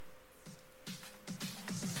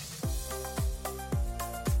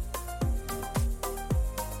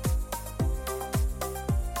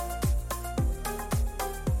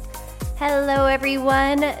Hello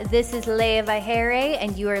everyone, this is Leia othere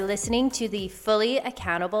and you are listening to the Fully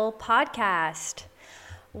Accountable podcast.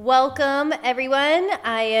 Welcome everyone,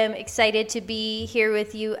 I am excited to be here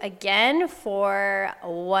with you again for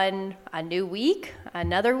a new week,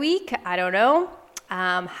 another week, I don't know.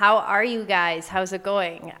 How are you guys? How's it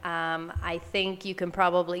going? I think you can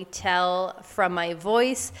probably tell from my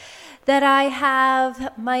voice that I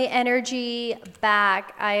have my energy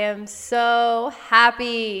back. I am so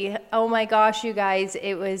happy. Oh my gosh, you guys,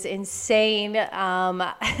 it was insane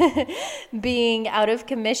being out of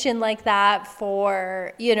commission like that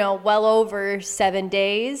for, well over 7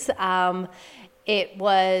 days. It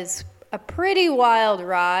was a pretty wild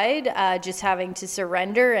ride, just having to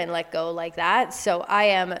surrender and let go like that. So I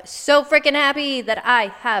am so freaking happy that I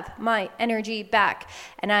have my energy back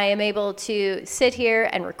and I am able to sit here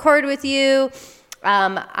and record with you.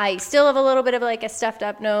 I still have a little bit of like a stuffed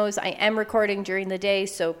up nose. I am recording during the day,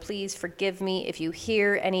 so please forgive me if you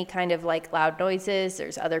hear any kind of like loud noises.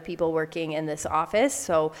 There's other people working in this office,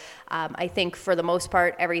 so I think for the most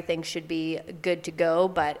part everything should be good to go,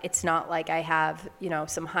 but it's not like I have,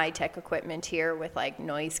 some high-tech equipment here with like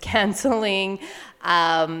noise canceling,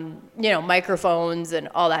 microphones and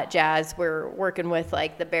all that jazz. We're working with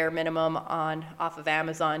like the bare minimum off of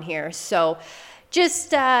Amazon here. So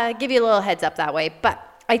just give you a little heads up that way. But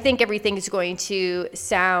I think everything is going to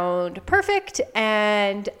sound perfect.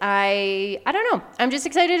 And I don't know. I'm just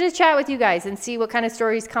excited to chat with you guys and see what kind of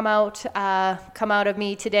stories come out of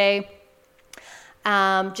me today.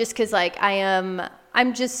 Just because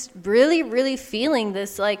I'm just really, really feeling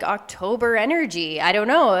this like October energy. I don't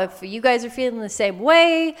know if you guys are feeling the same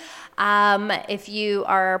way. If you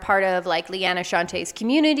are part of like Liana Shanti's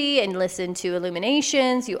community and listen to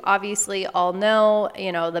Illuminations, you obviously all know,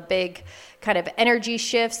 the big kind of energy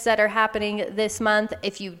shifts that are happening this month.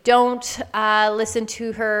 If you don't listen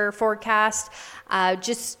to her forecast,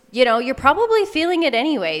 you're probably feeling it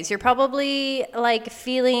anyways. You're probably like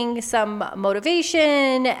feeling some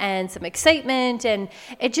motivation and some excitement, and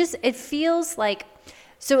it feels like,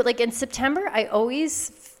 so like in September,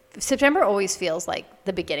 September always feels like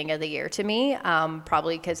the beginning of the year to me,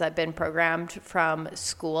 probably because I've been programmed from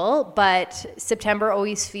school, but September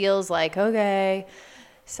always feels like, okay,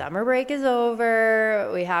 summer break is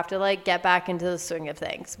over. We have to like get back into the swing of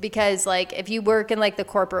things, because like if you work in like the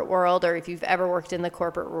corporate world, or if you've ever worked in the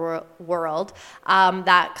corporate world,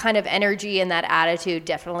 that kind of energy and that attitude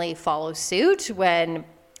definitely follows suit when,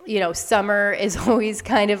 summer is always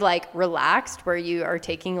kind of like relaxed, where you are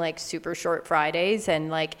taking like super short Fridays and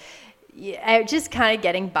like just kind of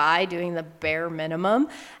getting by doing the bare minimum.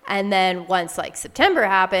 And then once like September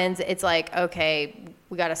happens, it's like, okay,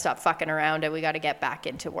 we got to stop fucking around and we got to get back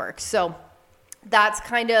into work. So that's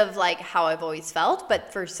kind of like how I've always felt.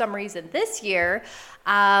 But for some reason this year,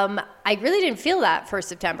 I really didn't feel that for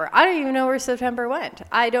September. I don't even know where September went.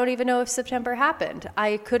 I don't even know if September happened.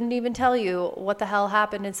 I couldn't even tell you what the hell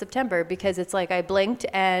happened in September, because it's like I blinked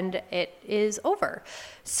and it is over.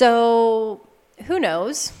 So who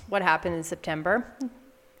knows what happened in September?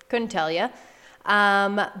 Couldn't tell you.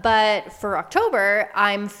 But for October,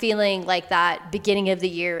 I'm feeling like that beginning of the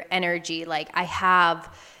year energy. Like I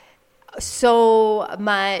have so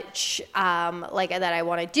much like that I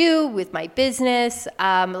want to do with my business.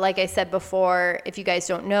 Like I said before, if you guys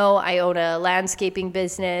don't know, I own a landscaping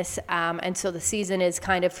business, and so the season is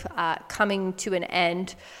kind of coming to an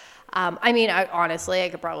end. Honestly, I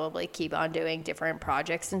could probably keep on doing different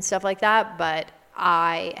projects and stuff like that, but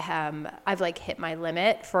I've like hit my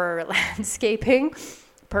limit for landscaping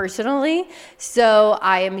personally. So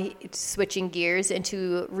I am switching gears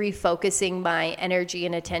into refocusing my energy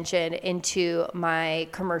and attention into my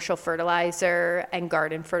commercial fertilizer and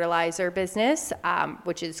garden fertilizer business,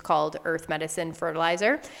 which is called Earth Medicine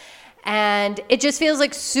Fertilizer. And it just feels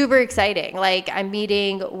like super exciting. Like I'm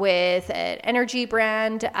meeting with an energy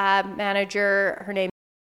brand manager. Her name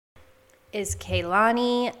is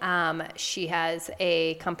Kaylani. She has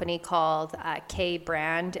a company called K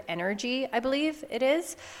Brand Energy, I believe it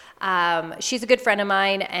is. She's a good friend of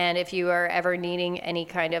mine, and if you are ever needing any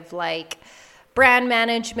kind of like brand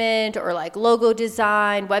management or like logo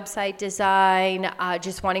design, website design,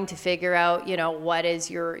 just wanting to figure out, what is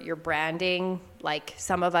your branding. Like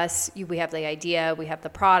some of us, we have the idea, we have the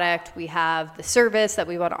product, we have the service that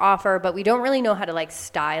we want to offer, but we don't really know how to like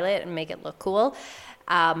style it and make it look cool.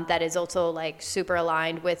 That is also like super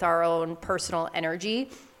aligned with our own personal energy.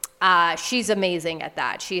 She's amazing at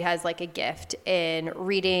that. She has like a gift in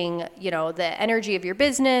reading, the energy of your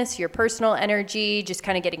business, your personal energy, just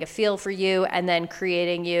kind of getting a feel for you, and then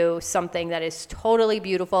creating you something that is totally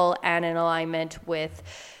beautiful and in alignment with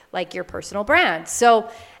like your personal brand. So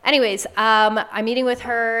anyways, I'm meeting with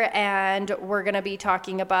her, and we're going to be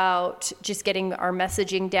talking about just getting our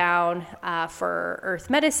messaging down for Earth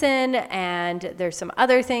Medicine. And there's some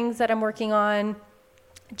other things that I'm working on,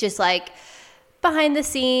 just like behind the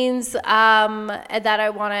scenes, that I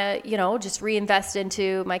want to, just reinvest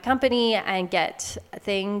into my company and get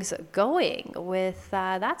things going with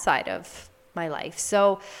that side of my life.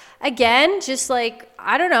 So again, just like,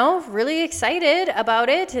 I don't know, really excited about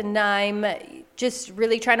it. And I'm just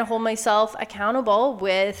really trying to hold myself accountable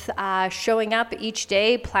with showing up each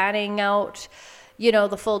day, planning out,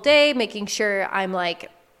 the full day, making sure I'm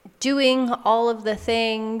like doing all of the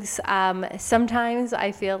things. Sometimes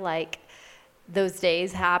I feel like those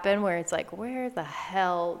days happen where it's like, where the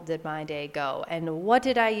hell did my day go? And what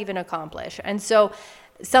did I even accomplish? And so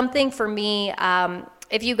something for me,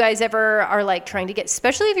 if you guys ever are like trying to get,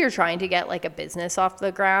 especially if you're trying to get like a business off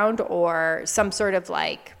the ground or some sort of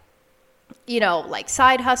like, like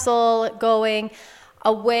side hustle going,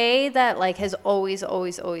 a way that like has always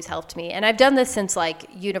helped me. And I've done this since like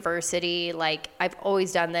university. Like I've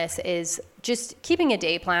always done this, is just keeping a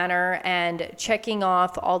day planner and checking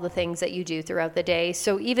off all the things that you do throughout the day.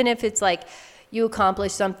 So even if it's like you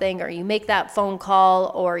accomplish something, or you make that phone call,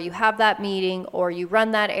 or you have that meeting, or you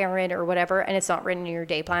run that errand or whatever, and it's not written in your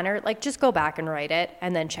day planner, like just go back and write it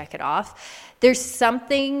and then check it off. There's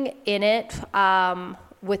something in it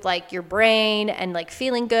with like your brain and like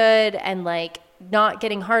feeling good and like not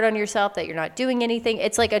getting hard on yourself that you're not doing anything.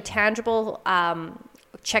 It's like a tangible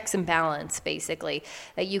checks and balance, basically,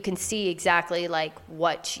 that you can see exactly like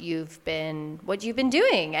what you've been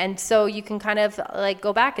doing. And so you can kind of like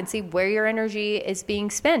go back and see where your energy is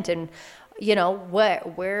being spent, and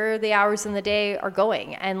where the hours in the day are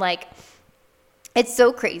going. And like, it's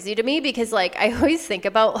so crazy to me because like I always think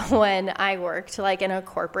about when I worked like in a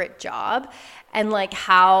corporate job, and like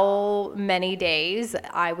how many days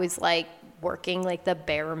I was like working like the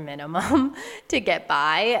bare minimum to get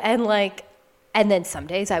by. And then some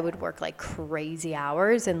days I would work like crazy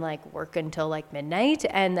hours and like work until like midnight.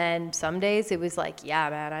 And then some days it was like, yeah,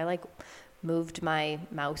 man, I like moved my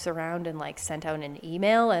mouse around and like sent out an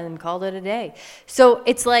email and called it a day. So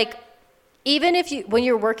it's like, even when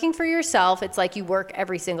you're working for yourself, it's like you work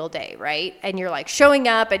every single day, right? And you're like showing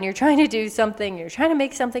up and you're trying to do something, you're trying to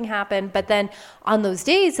make something happen. But then on those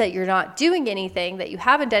days that you're not doing anything, that you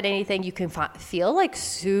haven't done anything, you can feel like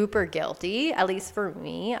super guilty. At least for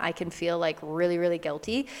me, I can feel like really, really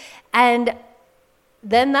guilty. And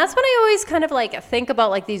then that's when I always kind of like think about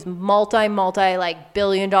like these multi like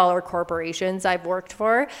billion-dollar corporations I've worked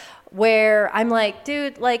for, where I'm like,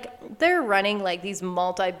 dude, like they're running like these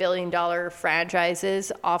multi-billion-dollar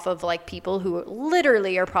franchises off of like people who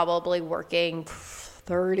literally are probably working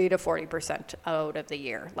 30 to 40% out of the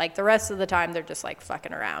year. Like the rest of the time they're just like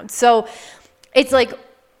fucking around. So it's like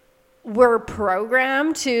we're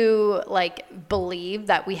programmed to like believe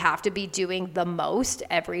that we have to be doing the most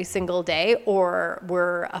every single day or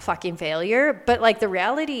we're a fucking failure. But like the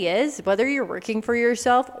reality is, whether you're working for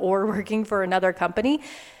yourself or working for another company,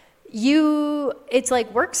 it's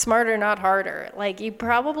like work smarter, not harder. Like you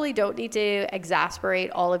probably don't need to exasperate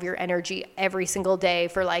all of your energy every single day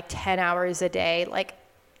for like 10 hours a day. Like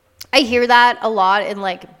I hear that a lot in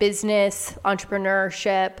like business,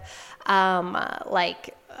 entrepreneurship,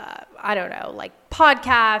 I don't know, like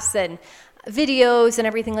podcasts and videos and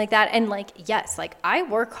everything like that. And like, yes, like I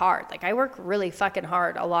work hard, like I work really fucking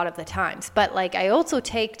hard a lot of the times, but like I also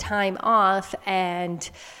take time off and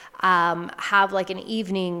have like an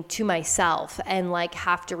evening to myself and like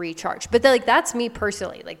have to recharge. But like that's me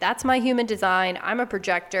personally, like that's my human design. I'm a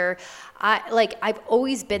projector. I've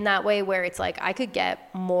always been that way, where it's like I could get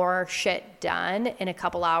more shit done in a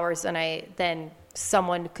couple hours than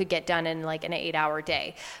someone could get done in like an 8-hour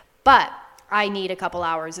day. But I need a couple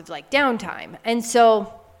hours of like downtime. And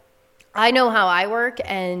so I know how I work,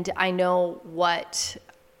 and I know what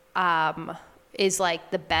is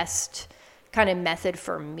like the best kind of method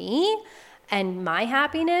for me and my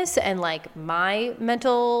happiness and like my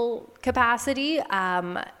mental capacity.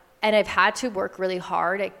 And I've had to work really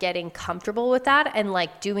hard at getting comfortable with that and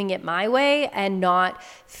like doing it my way and not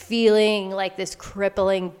feeling like this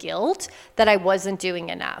crippling guilt that I wasn't doing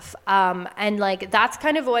enough. And like, that's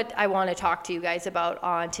kind of what I want to talk to you guys about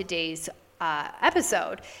on today's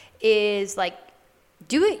episode, is like,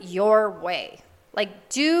 do it your way. Like,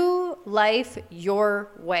 do life your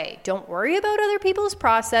way. Don't worry about other people's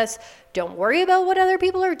process. Don't worry about what other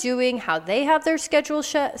people are doing, how they have their schedule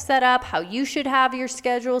set up, how you should have your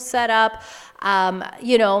schedule set up.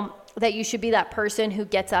 that you should be that person who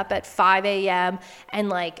gets up at 5 a.m. and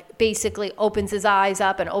like basically opens his eyes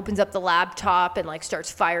up and opens up the laptop and like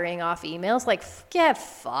starts firing off emails. Like, get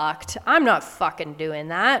fucked. I'm not fucking doing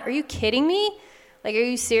that. Are you kidding me? Like, are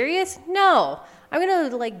you serious? No. I'm going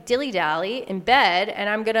to like dilly-dally in bed, and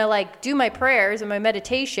I'm going to like do my prayers and my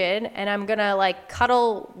meditation, and I'm going to like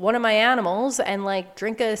cuddle one of my animals and like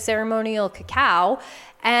drink a ceremonial cacao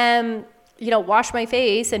and, you know, wash my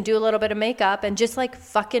face and do a little bit of makeup and just like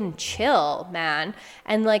fucking chill, man.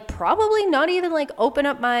 And like probably not even like open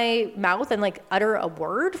up my mouth and like utter a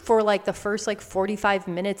word for like the first like 45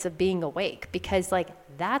 minutes of being awake, because like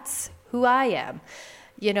that's who I am.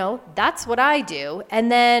 You know, that's what I do.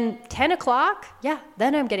 And then 10 o'clock, yeah,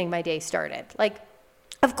 then I'm getting my day started. Like,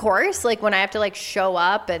 of course, like when I have to like show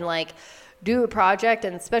up and like do a project,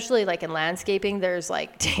 and especially like in landscaping, there's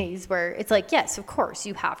like days where it's like, yes, of course,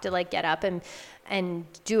 you have to like get up and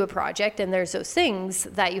do a project. And there's those things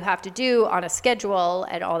that you have to do on a schedule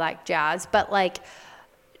and all that jazz. But like,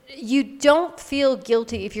 you don't feel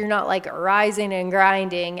guilty if you're not like rising and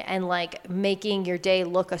grinding and like making your day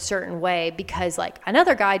look a certain way because like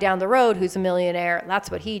another guy down the road who's a millionaire,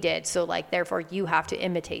 that's what he did. So like, therefore you have to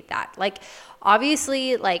imitate that. Like,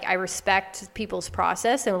 obviously, like I respect people's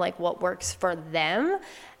process and like what works for them.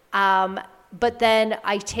 But then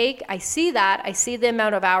I see the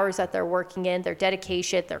amount of hours that they're working in, their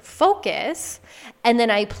dedication, their focus, and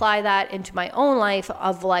then I apply that into my own life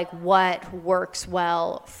of like what works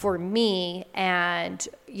well for me and,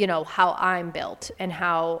 you know, how I'm built and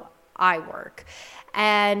how I work.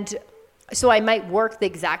 And so I might work the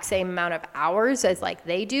exact same amount of hours as like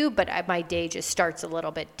they do, but my day just starts a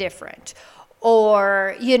little bit different.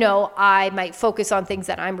 Or, you know, I might focus on things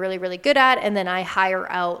that I'm really, really good at, and then I hire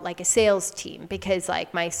out like a sales team because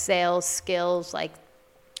like my sales skills, like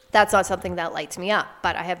that's not something that lights me up,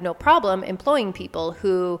 but I have no problem employing people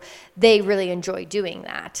who they really enjoy doing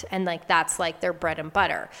that. And like, that's like their bread and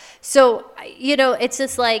butter. So, you know, it's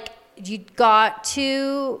just like, you got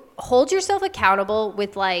to hold yourself accountable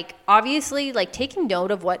with like, obviously like taking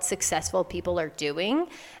note of what successful people are doing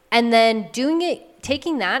and then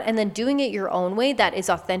taking that and then doing it your own way that is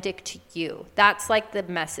authentic to you. That's like the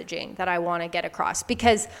messaging that I want to get across,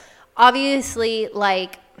 because obviously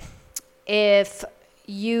like if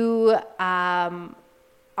you are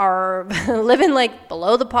living like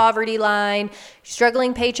below the poverty line,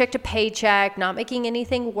 struggling paycheck to paycheck, not making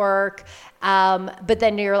anything work, but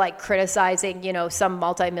then you're like criticizing, you know, some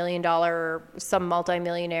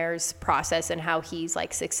multi-millionaire's process and how he's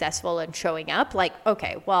like successful and showing up. Like,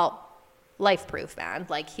 okay, well, life proof, man.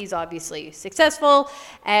 Like, he's obviously successful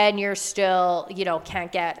and you're still, you know,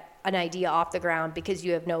 can't get an idea off the ground because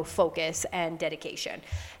you have no focus and dedication.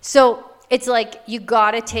 So it's like, you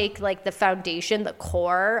got to take like the foundation, the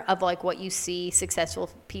core of like what you see successful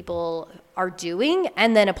people are doing,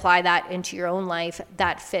 and then apply that into your own life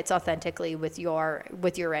that fits authentically with your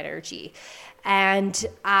energy. And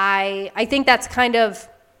I think that's kind of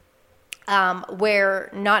where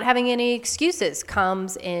not having any excuses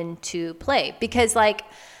comes into play, because like,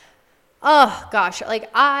 oh gosh,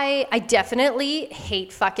 like I definitely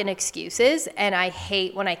hate fucking excuses, and I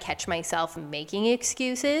hate when I catch myself making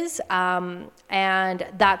excuses. And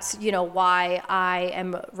that's, you know, why I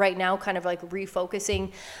am right now kind of like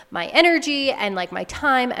refocusing my energy and like my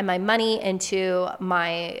time and my money into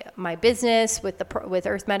my business with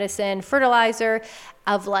Earth Medicine Fertilizer,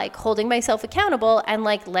 of like holding myself accountable and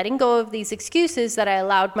like letting go of these excuses that I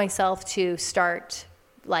allowed myself to start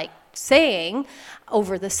like saying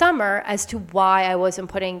over the summer as to why I wasn't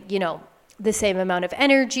putting, you know, the same amount of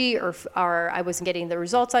energy or I wasn't getting the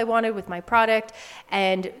results I wanted with my product.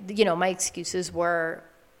 And, you know, my excuses were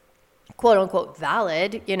quote unquote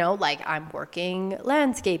valid, you know, like I'm working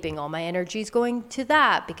landscaping, all my energy is going to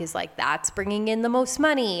that because like that's bringing in the most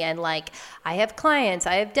money. And like I have clients,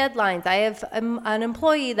 I have deadlines, I have an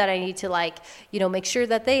employee that I need to like, you know, make sure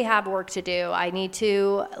that they have work to do. I need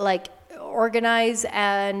to like organize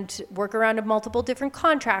and work around multiple different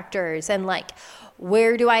contractors, and like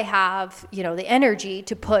where do I have, you know, the energy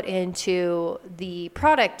to put into the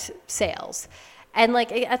product sales. And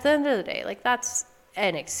like at the end of the day, like that's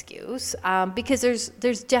an excuse, because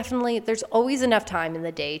there's always enough time in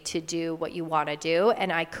the day to do what you want to do.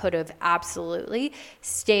 And I could have absolutely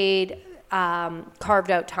stayed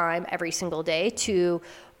carved out time every single day to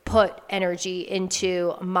put energy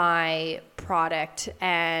into my product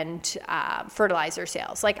and fertilizer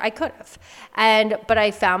sales. Like I could have, but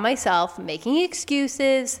I found myself making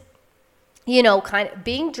excuses, you know, kind of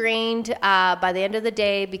being drained by the end of the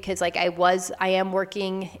day, because like I am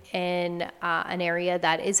working in an area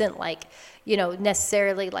that isn't like, you know,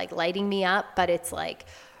 necessarily like lighting me up, but it's like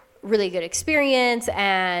really good experience,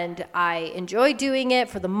 and I enjoy doing it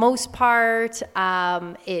for the most part.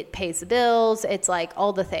 It pays the bills. It's like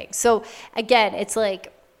all the things. So again, it's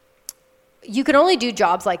like, you can only do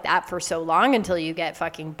jobs like that for so long until you get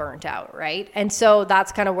fucking burnt out, right? And so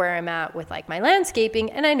that's kind of where I'm at with like my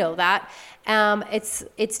landscaping, and I know that.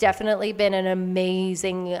 It's definitely been an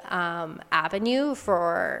amazing avenue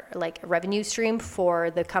for like a revenue stream for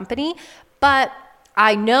the company, but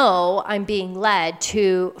I know I'm being led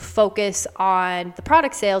to focus on the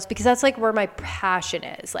product sales because that's like where my passion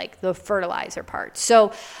is, like the fertilizer part.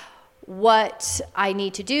 So what I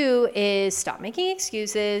need to do is stop making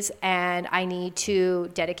excuses, and I need to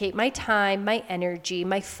dedicate my time, my energy,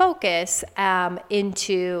 my focus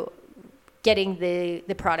into getting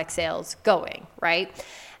the product sales going, right?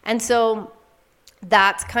 And so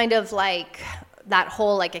that's kind of like that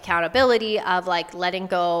whole like accountability of like letting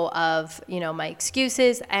go of, my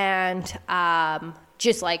excuses and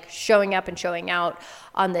just like showing up and showing out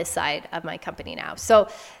on this side of my company now. So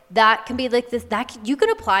that can be like this, that you can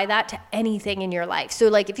apply that to anything in your life. So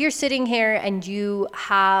like if you're sitting here and you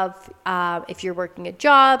have, if you're working a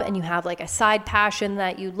job and you have like a side passion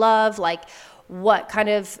that you love, like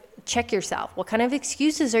check yourself. What kind of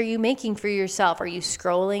excuses are you making for yourself? Are you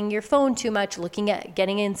scrolling your phone too much, looking at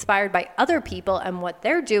getting inspired by other people and what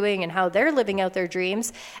they're doing and how they're living out their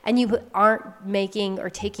dreams, and you aren't making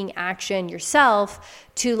or taking action yourself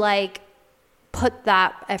to like put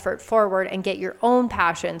that effort forward and get your own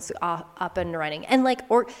passions up and running? And like,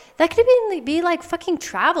 or that could be like fucking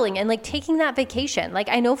traveling and like taking that vacation. Like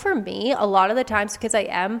I know for me, a lot of the times, because I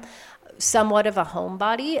am somewhat of a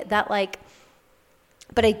homebody, that like,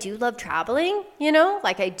 but I do love traveling,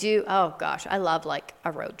 like I do. Oh gosh, I love like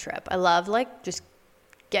a road trip. I love like just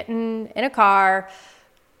getting in a car,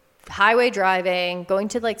 highway driving, going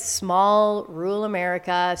to like small rural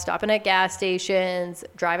America, stopping at gas stations,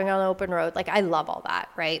 driving on the open road. Like I love all that,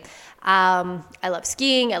 right? I love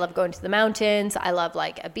skiing. I love going to the mountains. I love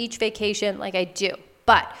like a beach vacation. Like I do.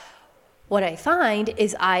 But what I find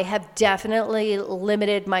is I have definitely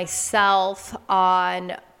limited myself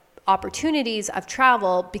on opportunities of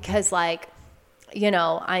travel because like,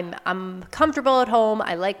 I'm comfortable at home.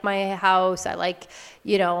 I like my house. I like,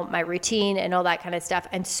 my routine and all that kind of stuff.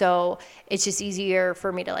 And so it's just easier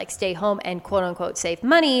for me to like stay home and quote unquote save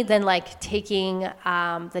money than like taking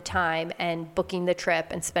the time and booking the trip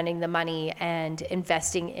and spending the money and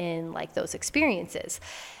investing in like those experiences.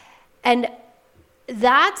 And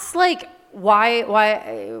that's like, why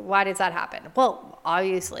does that happen? Well,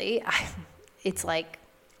 obviously it's like,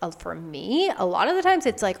 for me, a lot of the times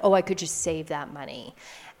it's like, oh, I could just save that money.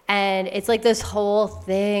 And it's like this whole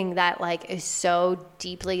thing that like is so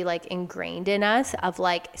deeply like ingrained in us of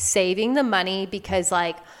like saving the money because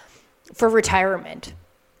like for retirement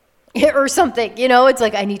or something, it's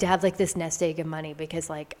like I need to have like this nest egg of money because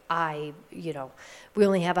like we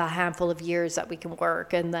only have a handful of years that we can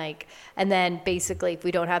work, and then basically if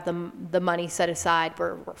we don't have the money set aside,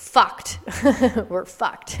 we're fucked. We're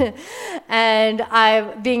fucked.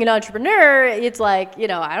 And being an entrepreneur, it's like, I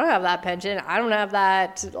don't have that pension. I don't have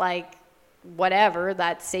that like whatever,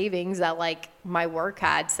 that savings that like my work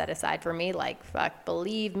had set aside for me. Like, fuck,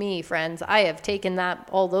 believe me, friends, I have taken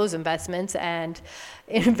all those investments and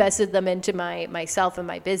invested them into myself and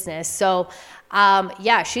my business. So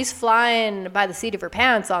she's flying by the seat of her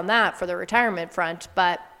pants on that for the retirement front.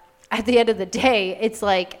 But at the end of the day, it's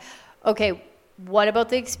like, okay, what about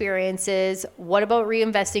the experiences? What about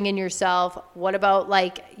reinvesting in yourself? What about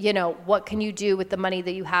like, what can you do with the money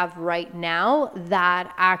that you have right now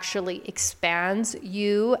that actually expands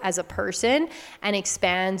you as a person and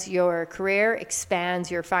expands your career, expands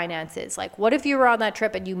your finances? Like, what if you were on that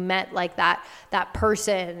trip and you met like that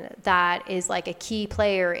person that is like a key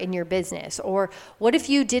player in your business? Or what if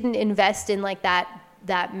you didn't invest in like that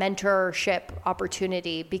mentorship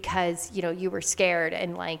opportunity because, you were scared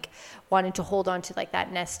and like wanted to hold on to like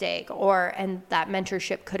that nest egg, and that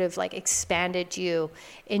mentorship could have like expanded you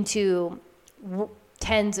into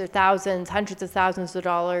tens of thousands, hundreds of thousands of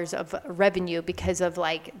dollars of revenue because of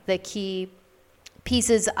like the key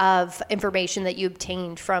pieces of information that you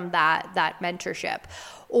obtained from that mentorship.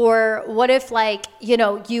 Or what if like,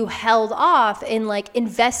 you held off in like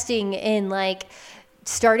investing in like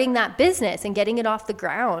starting that business and getting it off the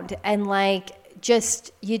ground, and like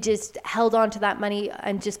you just held on to that money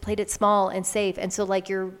and just played it small and safe. And so like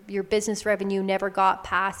your business revenue never got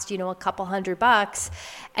past, a couple $100.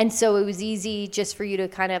 And so it was easy just for you to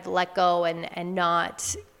kind of let go and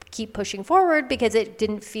not keep pushing forward because it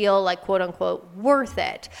didn't feel like quote unquote worth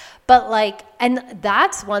it. But like, and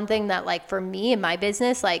that's one thing that like for me in my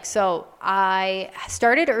business, like, so I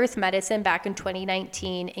started Earth Medicine back in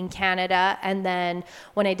 2019 in Canada. And then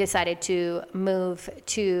when I decided to move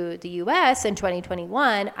to the US in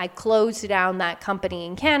 2021, I closed down that company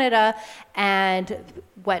in Canada and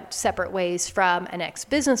went separate ways from an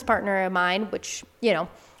ex-business partner of mine, which, you know,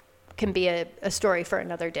 can be a story for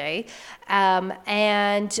another day.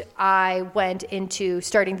 And I went into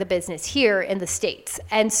starting the business here in the States.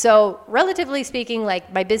 And so relatively speaking,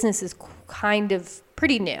 like my business is kind of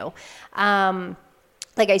pretty new.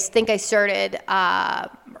 Like I think I started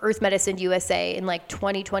Earth Medicine USA in like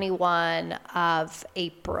 2021 of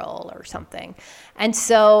April or something. And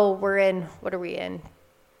so we're in, what are we in?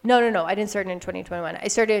 No, I didn't start in 2021. I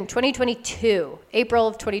started in 2022, April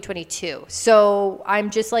of 2022. So I'm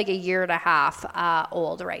just like a year and a half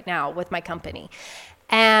old right now with my company.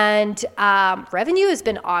 And revenue has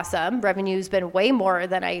been awesome. Revenue's been way more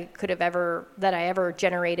than I ever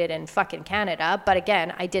generated in fucking Canada. But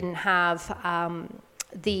again, I didn't have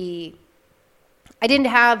the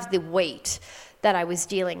weight that I was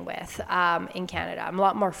dealing with in Canada. I'm a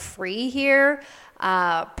lot more free here.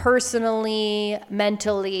 Personally,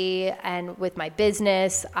 mentally, and with my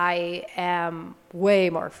business, I am way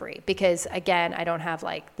more free because again, I don't have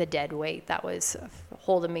like the dead weight that was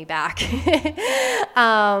holding me back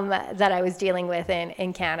that I was dealing with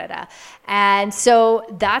in Canada. And so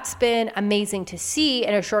that's been amazing to see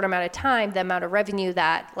in a short amount of time, the amount of revenue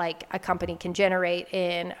that like a company can generate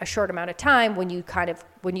in a short amount of time when you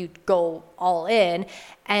go all in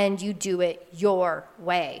and you do it your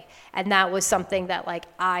way. And that was something that like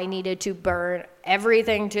I needed to burn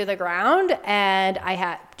everything to the ground, and I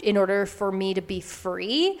had, in order for me to be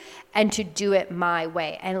free and to do it my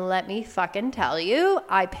way. And let me fucking tell you,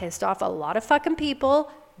 I pissed off a lot of fucking people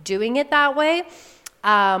doing it that way.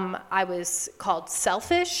 I was called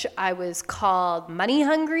selfish. I was called money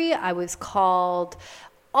hungry. I was called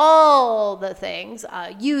all the things,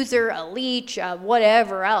 a user, a leech,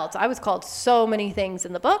 whatever else. I was called so many things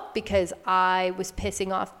in the book because I was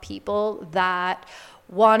pissing off people that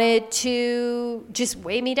wanted to just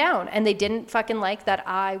weigh me down, and they didn't fucking like that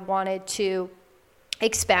I wanted to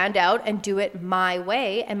expand out and do it my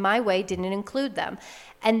way, and my way didn't include them.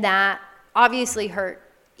 And that obviously hurt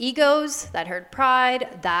egos, that hurt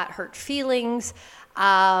pride, that hurt feelings,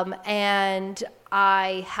 and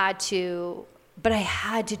I had to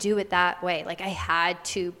do it that way. Like I had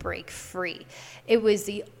to break free. It was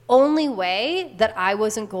the only way that I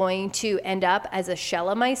wasn't going to end up as a shell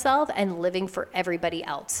of myself and living for everybody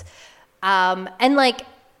else. And like,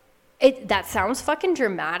 that sounds fucking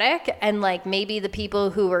dramatic. And like, maybe the people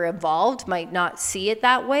who were involved might not see it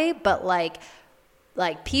that way, but like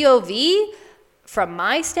POV from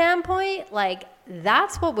my standpoint, like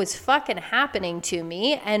that's what was fucking happening to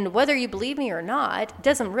me. And whether you believe me or not,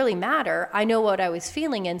 doesn't really matter. I know what I was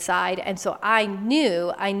feeling inside. And so I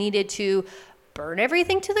knew I needed to burn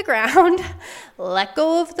everything to the ground, let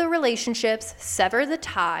go of the relationships, sever the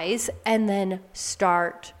ties, and then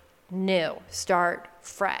start new, start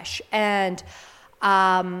fresh. And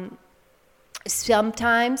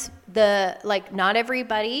sometimes not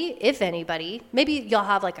everybody, if anybody, maybe you'll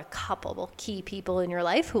have like a couple key people in your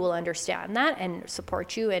life who will understand that and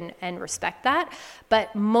support you and respect that.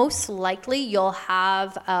 But most likely you'll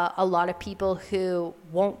have a lot of people who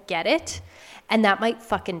won't get it. And that might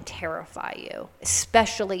fucking terrify you,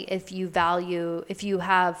 especially if you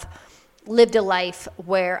have lived a life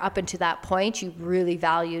where up until that point you really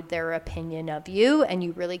valued their opinion of you and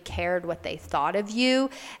you really cared what they thought of you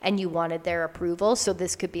and you wanted their approval. So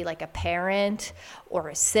this could be like a parent or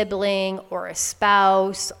a sibling or a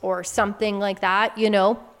spouse or something like that, you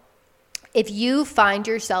know. If you find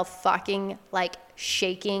yourself fucking like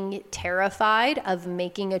shaking, terrified of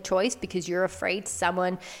making a choice because you're afraid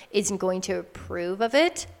someone isn't going to approve of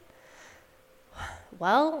it,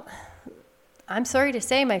 well, I'm sorry to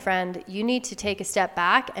say, my friend, you need to take a step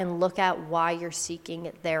back and look at why you're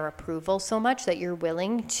seeking their approval so much that you're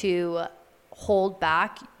willing to hold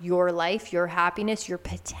back your life, your happiness, your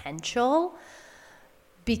potential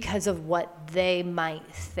because of what they might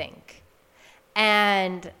think.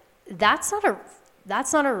 And that's not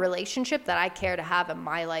a relationship that I care to have in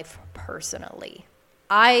my life personally.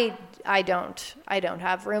 I don't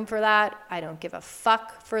have room for that. I don't give a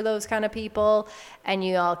fuck for those kind of people, and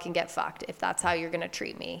you all can get fucked if that's how you're going to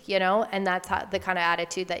treat me, you know? And that's the kind of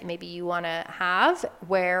attitude that maybe you want to have,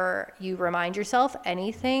 where you remind yourself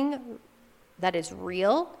anything that is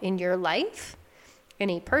real in your life,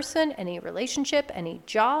 any person, any relationship, any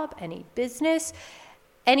job, any business,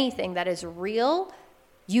 anything that is real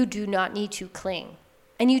You do not need to cling,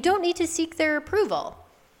 and you don't need to seek their approval.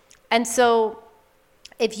 And so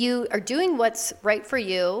if you are doing what's right for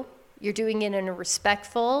you, you're doing it in a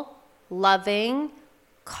respectful, loving,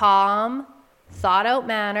 calm, thought out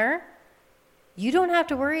manner, you don't have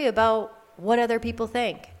to worry about what other people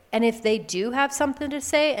think. And if they do have something to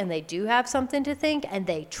say and they do have something to think and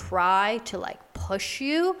they try to like push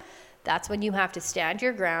you, that's when you have to stand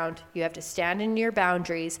your ground. You have to stand in your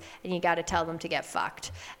boundaries, and you got to tell them to get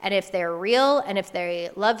fucked. And if they're real, and if they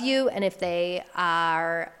love you, and if they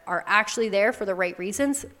are actually there for the right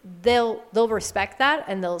reasons, they'll respect that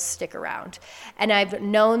and they'll stick around. And I've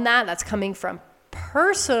known that. That's coming from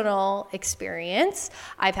personal experience.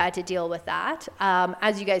 I've had to deal with that.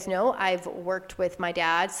 As you guys know, I've worked with my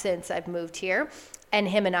dad since I've moved here, and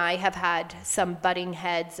him and I have had some butting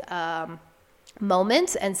heads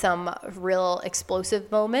moments and some real explosive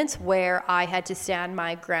moments where I had to stand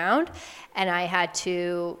my ground, and I had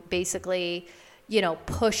to basically,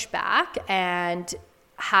 push back and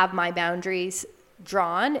have my boundaries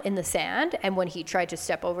drawn in the sand. And when he tried to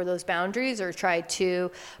step over those boundaries or tried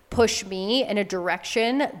to push me in a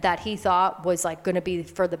direction that he thought was like going to be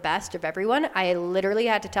for the best of everyone, I literally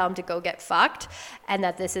had to tell him to go get fucked, and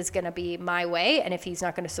that this is going to be my way. And if he's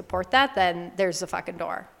not going to support that, then there's the fucking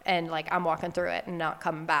door, and like I'm walking through it and not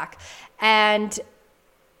coming back. And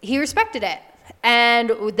he respected it.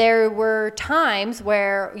 And there were times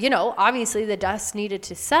where, obviously the dust needed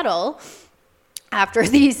to settle after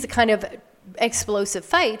these kind of explosive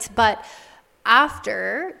fights, but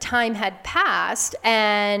after time had passed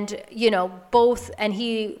and and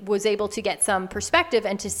he was able to get some perspective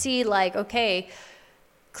and to see like, okay,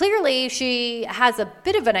 clearly she has a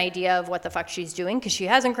bit of an idea of what the fuck she's doing, because she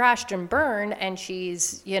hasn't crashed and burned, and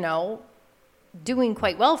she's doing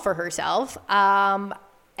quite well for herself,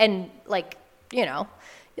 and like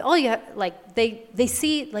all you have, like they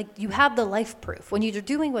see like you have the life proof. When you're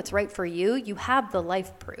doing what's right for you, you have the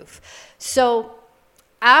life proof. So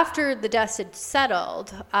after the dust had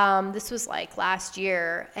settled, this was like last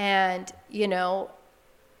year, and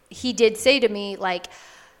he did say to me like,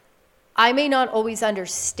 I may not always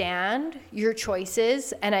understand your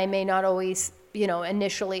choices, and I may not always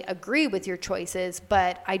initially agree with your choices,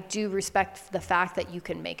 but I do respect the fact that you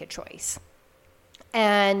can make a choice.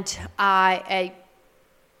 And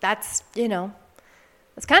that's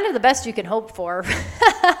kind of the best you can hope for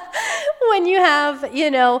when you have,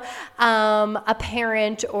 a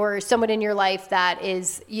parent or someone in your life that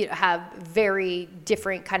is, have very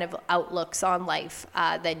different kind of outlooks on life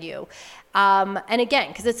than you. And again,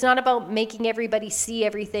 because it's not about making everybody see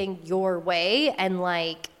everything your way and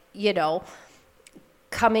like,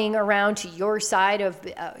 coming around to your side of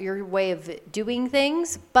your way of doing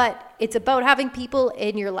things, but it's about having people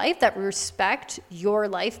in your life that respect your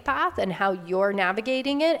life path and how you're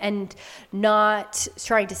navigating it, and not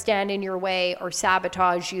trying to stand in your way or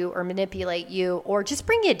sabotage you or manipulate you or just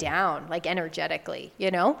bring you down like energetically.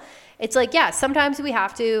 It's like, yeah, sometimes we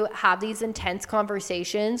have to have these intense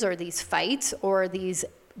conversations or these fights or these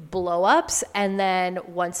blow-ups, and then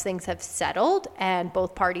once things have settled and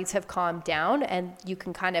both parties have calmed down and you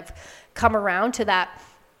can kind of come around to that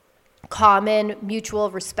common mutual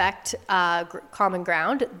respect, common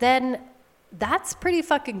ground, then that's pretty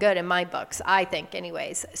fucking good in my books, I think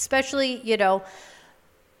anyways. Especially,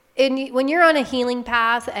 when you're on a healing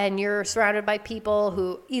path and you're surrounded by people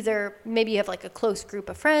who either maybe you have like a close group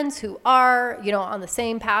of friends who are, on the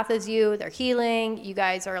same path as you, they're healing, you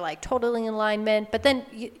guys are like totally in alignment, but then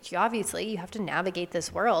you obviously you have to navigate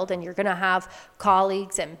this world, and you're going to have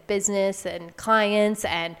colleagues and business and clients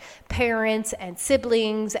and parents and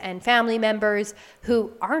siblings and family members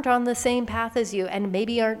who aren't on the same path as you and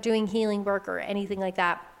maybe aren't doing healing work or anything like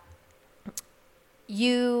that.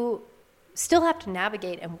 You still have to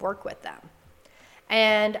navigate and work with them.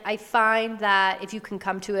 And I find that if you can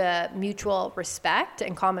come to a mutual respect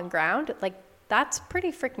and common ground, like that's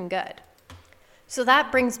pretty freaking good. So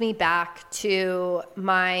that brings me back to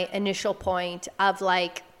my initial point of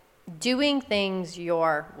like doing things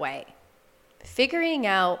your way, figuring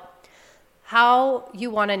out how you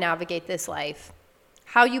want to navigate this life,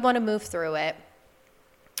 how you want to move through it,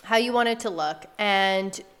 how you want it to look,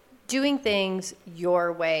 and doing things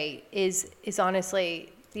your way is honestly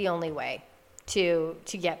the only way to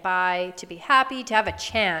get by, to be happy, to have a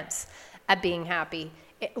chance at being happy,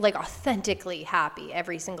 like authentically happy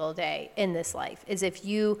every single day in this life, is if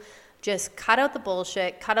you just cut out the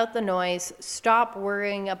bullshit, cut out the noise, stop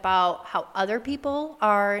worrying about how other people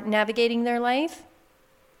are navigating their life,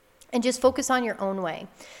 and just focus on your own way.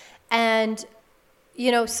 And,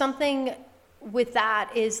 something with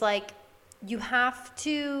that is like, you have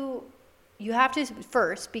to, you have to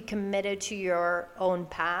first be committed to your own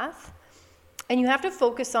path, and you have to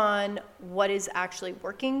focus on what is actually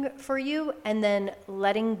working for you and then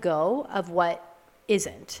letting go of what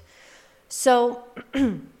isn't. So,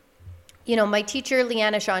 my teacher,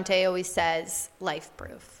 Liana Shanti, always says life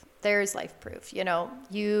proof. There's life proof.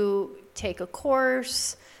 You take a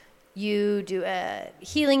course, you do a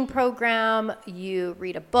healing program, you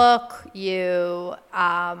read a book, you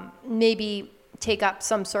maybe take up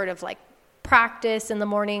some sort of like practice in the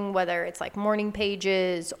morning, whether it's like morning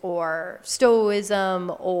pages or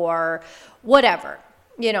stoicism or whatever.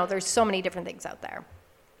 There's so many different things out there.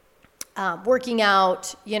 Working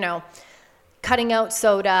out, cutting out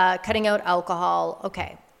soda, cutting out alcohol.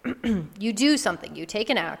 Okay. You do something, you take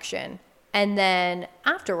an action, and then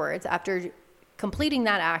afterwards, after completing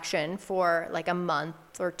that action for like a month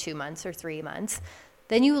or 2 months or 3 months,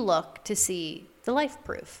 then you look to see the life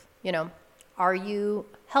proof. Are you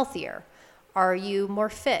healthier? Are you more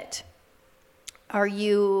fit? Are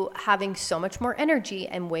you having so much more energy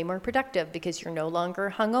and way more productive because you're no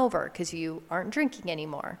longer hungover because you aren't drinking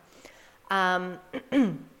anymore?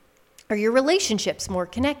 Are your relationships more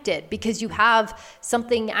connected because you have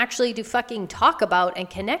something actually to fucking talk about and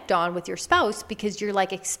connect on with your spouse because you're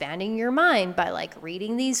like expanding your mind by like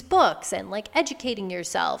reading these books and like educating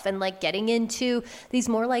yourself and like getting into these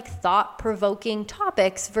more like thought-provoking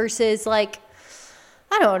topics versus like,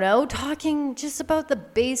 I don't know, talking just about the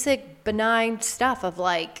basic benign stuff of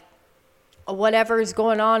like whatever's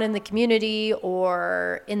going on in the community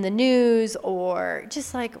or in the news or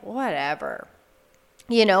just like whatever,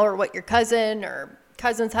 or what your cousin or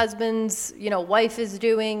cousin's husband's, wife is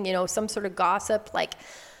doing, some sort of gossip. Like,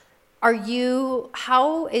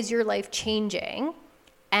 how is your life changing?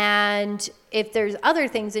 And if there's other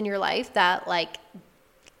things in your life that like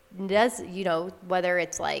does, whether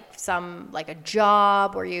it's like like a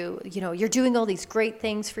job or you're doing all these great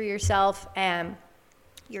things for yourself and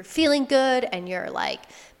you're feeling good and you're like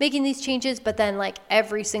making these changes, but then like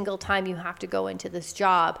every single time you have to go into this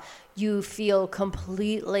job, you feel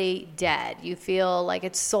completely dead. You feel like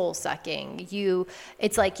it's soul sucking.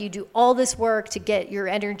 It's like you do all this work to get your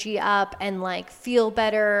energy up and like feel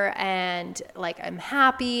better and like I'm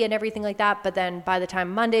happy and everything like that. But then by the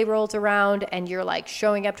time Monday rolls around and you're like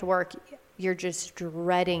showing up to work, you're just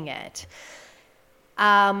dreading it.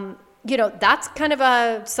 That's kind of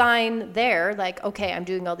a sign there, like, okay, I'm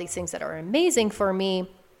doing all these things that are amazing for me,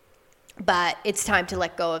 but it's time to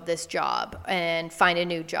let go of this job and find a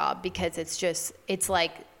new job because it's just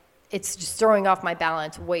throwing off my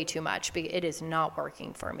balance way too much. It is not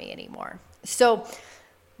working for me anymore. So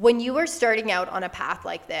when you are starting out on a path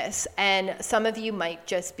like this, and some of you might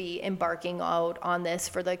just be embarking out on this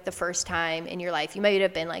for like the first time in your life, you might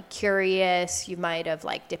have been like curious, you might have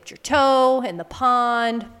like dipped your toe in the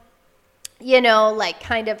pond, like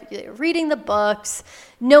kind of reading the books,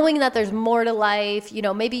 knowing that there's more to life.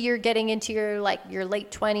 Maybe you're getting into your late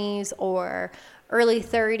 20s or early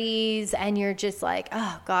 30s and you're just like,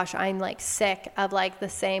 oh gosh, I'm like sick of like the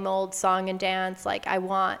same old song and dance. Like I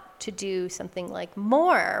want to do something like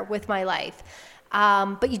more with my life.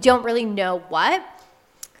 But you don't really know what.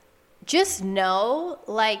 Just know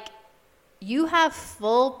like you have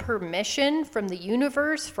full permission from the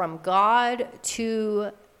universe, from God, to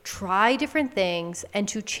try different things and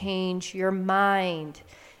to change your mind.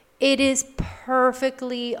 It is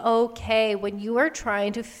perfectly okay when you are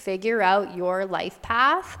trying to figure out your life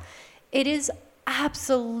path. It is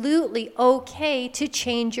absolutely okay to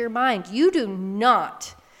change your mind. You do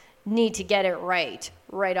not need to get it right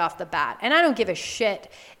off the bat. And I don't give a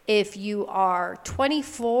shit if you are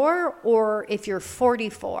 24 or if you're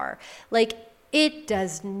 44. Like, it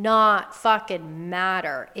does not fucking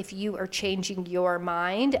matter if you are changing your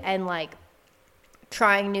mind and like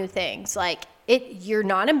trying new things. Like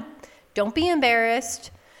don't be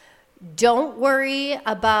embarrassed. Don't worry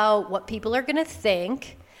about what people are going to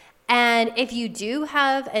think. And if you do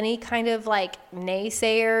have any kind of like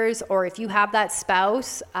naysayers, or if you have that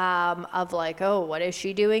spouse of like, oh, what is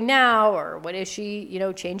she doing now? Or what is she,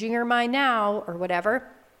 changing her mind now or whatever?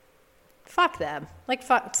 Fuck them.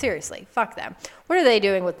 Seriously, fuck them. What are they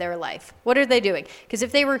doing with their life? What are they doing? Because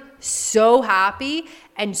if they were so happy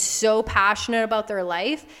and so passionate about their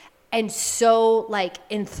life and so like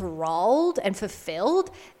enthralled and fulfilled,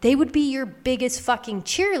 they would be your biggest fucking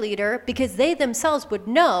cheerleader, because they themselves would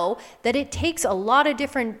know that it takes a lot of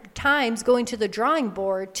different times going to the drawing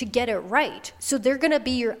board to get it right. So they're going to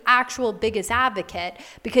be your actual biggest advocate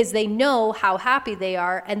because they know how happy they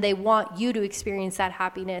are and they want you to experience that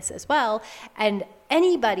happiness as well. And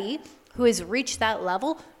anybody who has reached that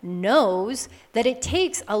level knows that it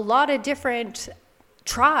takes a lot of different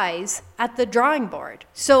tries at the drawing board.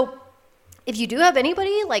 So if you do have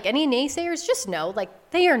anybody, like any naysayers, just know, like,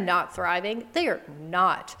 they are not thriving. They are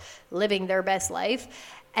not living their best life.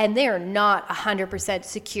 And they are not 100%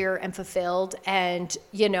 secure and fulfilled and,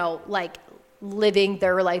 like, living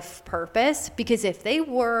their life purpose. Because if they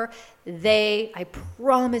were, they, I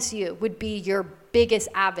promise you, would be your biggest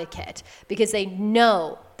advocate, because they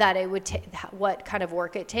know that it would take what kind of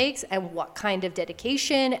work it takes and what kind of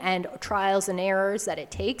dedication and trials and errors that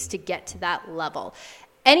it takes to get to that level.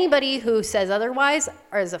 Anybody who says otherwise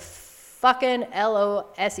is a fucking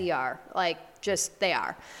loser. Like, just, they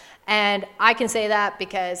are. And I can say that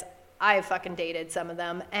because I fucking dated some of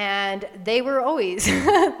them, and they were always,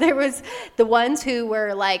 there was the ones who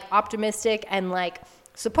were like optimistic and like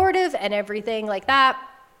supportive and everything like that.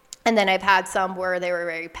 And then I've had some where they were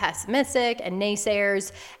very pessimistic and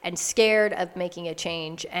naysayers and scared of making a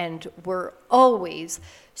change, and were always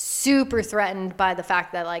super threatened by the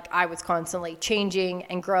fact that, like, I was constantly changing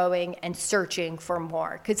and growing and searching for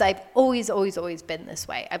more. Because I've always been this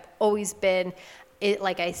way. I've always been,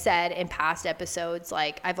 like I said in past episodes,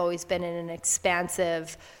 like, I've always been in an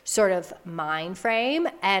expansive sort of mind frame,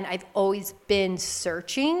 and I've always been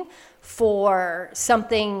searching for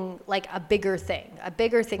something, like a bigger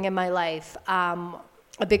thing in my life,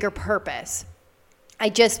 a bigger purpose. I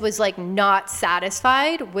just was like not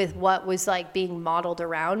satisfied with what was like being modeled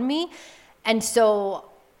around me. And so,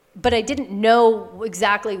 but I didn't know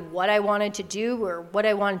exactly what I wanted to do or what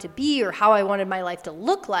I wanted to be or how I wanted my life to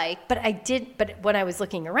look like. But when I was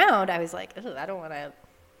looking around, I was like, I don't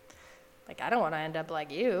want to end up like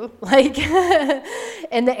you. Like,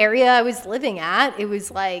 in the area I was living at, it was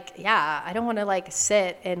like, yeah, I don't want to like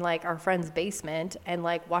sit in like our friend's basement and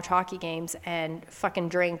like watch hockey games and fucking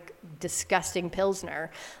drink disgusting Pilsner,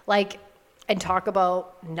 like, and talk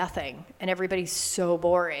about nothing. And everybody's so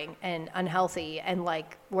boring and unhealthy and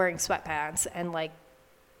like wearing sweatpants and like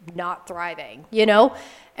not thriving,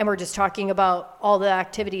 and we're just talking about all the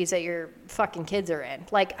activities that your fucking kids are in.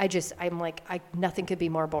 Like, nothing could be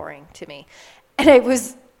more boring to me. And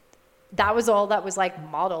that was all that was like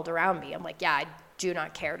modeled around me. I'm like, yeah, I do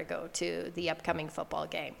not care to go to the upcoming football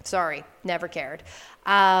game. Sorry, never cared.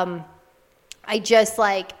 I just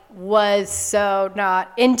like was so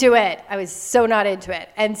not into it. I was so not into it.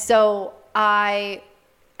 And so I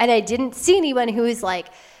didn't see anyone who was like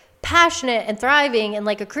passionate and thriving in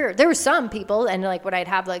like a career. There were some people, and like when I'd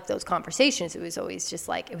have like those conversations, it was always just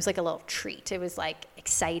like, it was like a little treat. It was like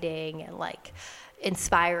exciting and like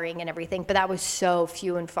inspiring and everything, but that was so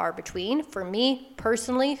few and far between. For me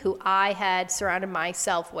personally, who I had surrounded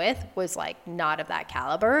myself with was like not of that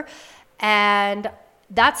caliber, and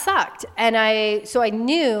that sucked. And so I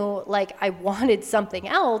knew like I wanted something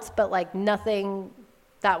else, but like nothing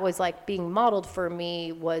that was like being modeled for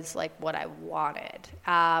me was like what I wanted.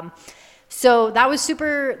 So that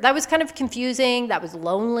was kind of confusing. That was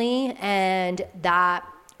lonely. And that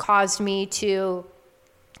caused me to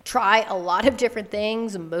try a lot of different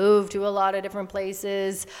things, move to a lot of different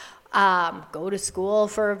places, go to school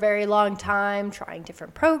for a very long time, trying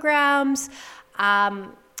different programs.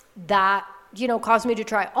 That, caused me to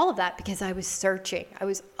try all of that because I was searching. I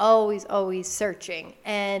was always searching.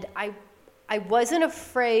 And I wasn't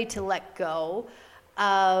afraid to let go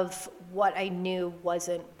of what I knew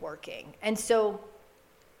wasn't working. And so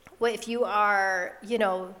if you are,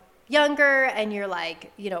 younger and you're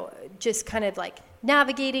like, just kind of like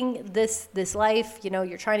navigating this life,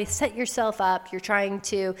 you're trying to set yourself up, you're trying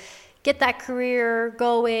to get that career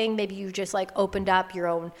going. Maybe you just like opened up your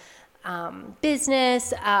own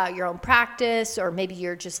business, your own practice, or maybe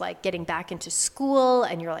you're just like getting back into school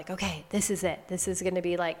and you're like, okay, this is it. This is going to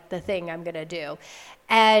be like the thing I'm going to do.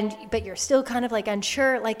 But you're still kind of like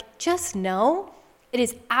unsure, like just know it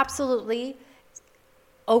is absolutely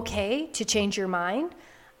okay to change your mind.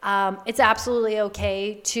 It's absolutely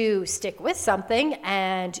okay to stick with something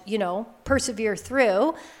and, persevere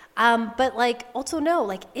through. But like also know,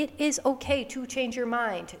 like it is okay to change your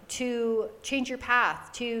mind, to change your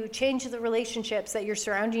path, to change the relationships that you're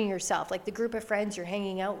surrounding yourself, like the group of friends you're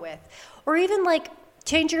hanging out with, or even like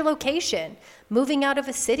change your location, moving out of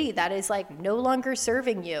a city that is like no longer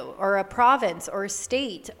serving you, or a province or a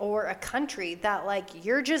state or a country that like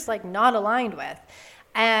you're just like not aligned with.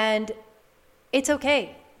 And it's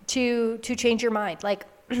okay to change your mind. Like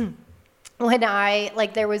when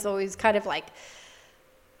there was always kind of like,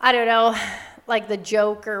 I don't know, like the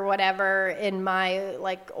joke or whatever in my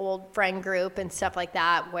like old friend group and stuff like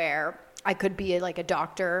that, where I could be like a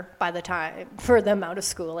doctor by the time for the amount of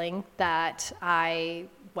schooling that I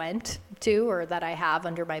went to or that I have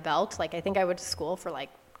under my belt. Like I think I went to school for like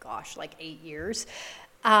 8 years.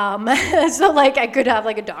 So like I could have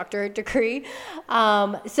like a doctorate degree.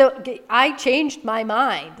 So I changed my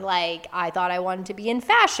mind. Like I thought I wanted to be in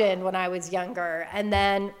fashion when I was younger. And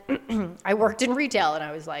then I worked in retail and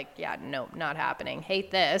I was like, yeah, no, not happening.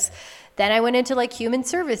 Hate this. Then I went into like human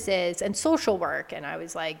services and social work. And I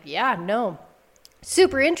was like, yeah, no,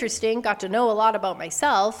 super interesting. Got to know a lot about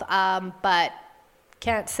myself. But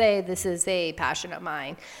can't say this is a passion of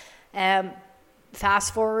mine.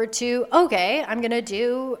 Fast forward to, okay, I'm going to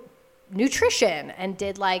do nutrition, and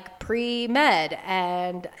did like pre-med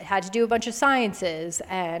and had to do a bunch of sciences.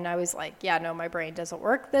 And I was like, yeah, no, my brain doesn't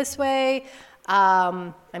work this way.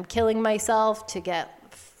 I'm killing myself to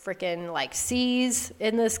get freaking like C's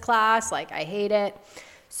in this class. Like I hate it.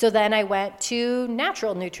 So then I went to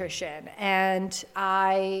natural nutrition, and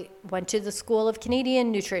I went to the School of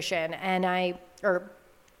Canadian Nutrition, and it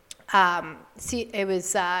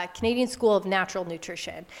was Canadian School of Natural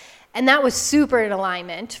Nutrition. And that was super in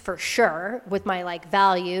alignment for sure with my like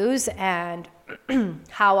values and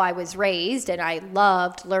how I was raised. And I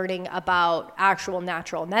loved learning about actual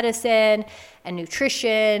natural medicine and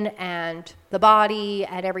nutrition and the body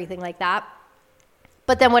and everything like that.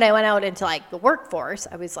 But then when I went out into like the workforce,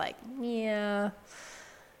 I was like, yeah,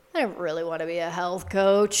 I don't really want to be a health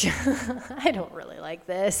coach. I don't really like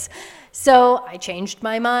this. So I changed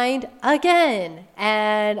my mind again.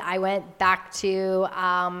 And I went back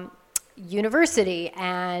to university,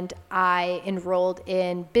 and I enrolled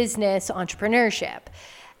in business entrepreneurship.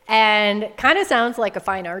 And kind of sounds like a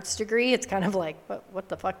fine arts degree. It's kind of like, what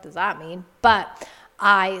the fuck does that mean? But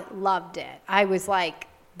I loved it. I was like,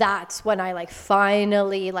 that's when I like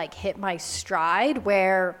finally like hit my stride,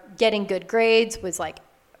 where getting good grades was like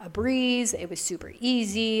a breeze. It was super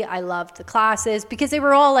easy. I loved the classes because they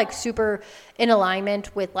were all like super in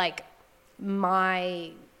alignment with like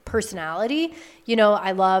my personality. You know,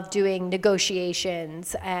 I love doing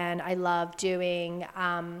negotiations, and I love doing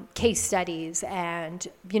case studies, and,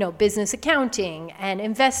 you know, business accounting and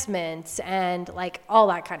investments and like all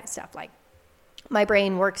that kind of stuff. Like my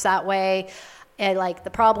brain works that way. I like the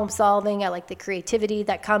problem solving. I like the creativity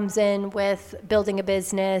that comes in with building a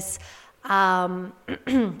business. I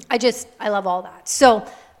love all that. So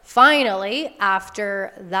finally,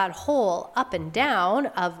 after that whole up and down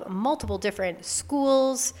of multiple different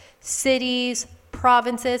schools, cities,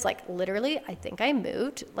 provinces, like literally, I think I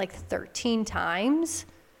moved like 13 times.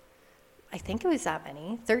 I think it was that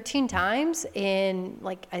many, 13 times in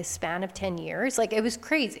like a span of 10 years. Like it was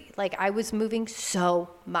crazy. Like I was moving so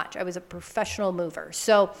much. I was a professional mover.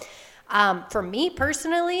 So for me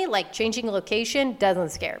personally, like changing location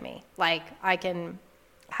doesn't scare me. Like I can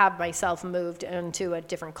have myself moved into a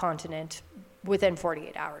different continent within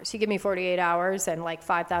 48 hours. You give me 48 hours and like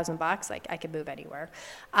 $5,000, like I can move anywhere.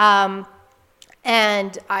 And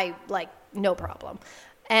I like, no problem.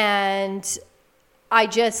 And I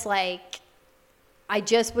just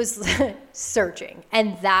was searching.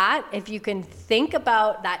 And that, if you can think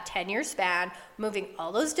about that 10-year span, moving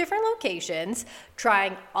all those different locations,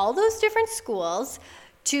 trying all those different schools,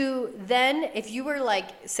 to then, if you were like,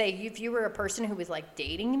 say, if you were a person who was like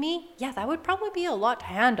dating me, yeah, that would probably be a lot to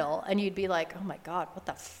handle. And you'd be like, oh my God, what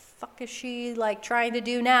the fuck is she like trying to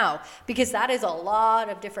do now? Because that is a lot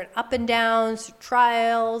of different up and downs,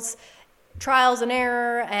 trials and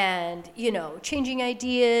error, and, you know, changing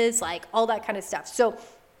ideas, like all that kind of stuff. So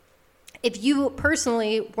if you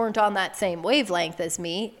personally weren't on that same wavelength as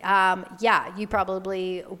me, yeah, you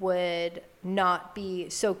probably would not be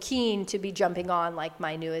so keen to be jumping on like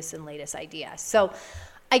my newest and latest idea. So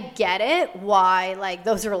I get it why like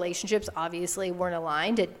those relationships obviously weren't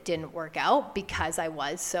aligned. It didn't work out because I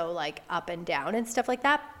was so like up and down and stuff like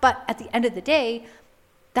that. But at the end of the day,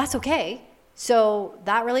 that's okay. So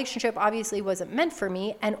that relationship obviously wasn't meant for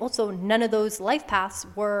me, and also none of those life paths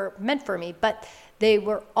were meant for me, but they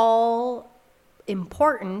were all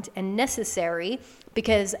important and necessary,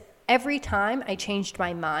 because every time I changed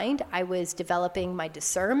my mind, I was developing my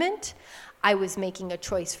discernment, I was making a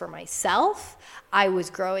choice for myself, I was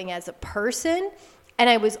growing as a person, and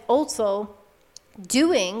I was also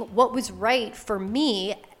doing what was right for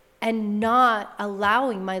me and not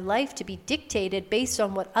allowing my life to be dictated based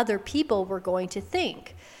on what other people were going to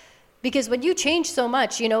think. Because when you change so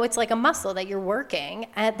much, you know, it's like a muscle that you're working,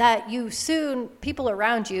 and that you soon, people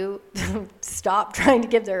around you stop trying to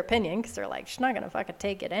give their opinion because they're like, she's not going to fucking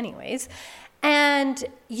take it anyways. And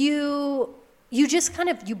you just kind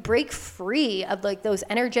of, you break free of like those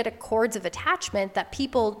energetic cords of attachment that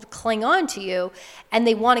people cling on to you, and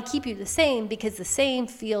they want to keep you the same because the same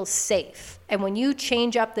feels safe. And when you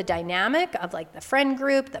change up the dynamic of like the friend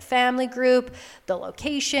group, the family group, the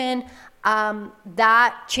location,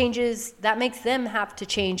 that makes them have to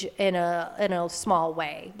change in a small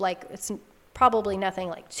way. Like, it's probably nothing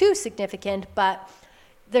like too significant, but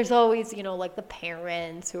there's always, like the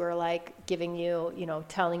parents who are like giving you,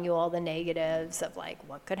 telling you all the negatives of like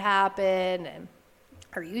what could happen, and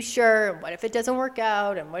are you sure? And what if it doesn't work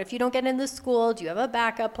out? And what if you don't get into school? Do you have a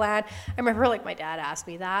backup plan? I remember like my dad asked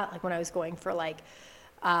me that, like when I was going for like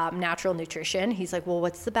natural nutrition. He's like, well,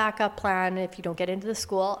 what's the backup plan if you don't get into the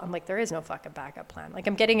school? I'm like, there is no fucking backup plan. Like,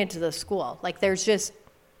 I'm getting into the school. Like, there's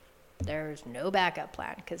no backup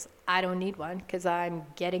plan, because I don't need one, because I'm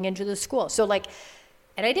getting into the school. So like,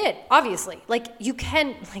 and I did, obviously. Like, you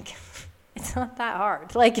can, like, it's not that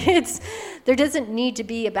hard. Like, there doesn't need to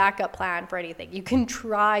be a backup plan for anything. You can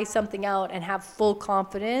try something out and have full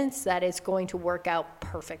confidence that it's going to work out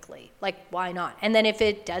perfectly. Like, why not? And then if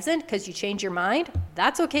it doesn't, because you change your mind,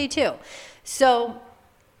 that's okay too. So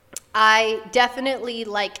I definitely,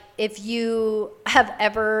 like, if you have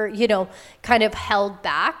ever, kind of held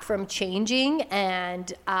back from changing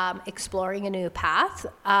and exploring a new path,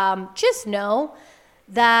 just know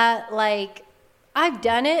that, like, I've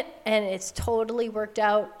done it and it's totally worked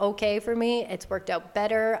out okay for me. It's worked out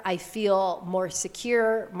better. I feel more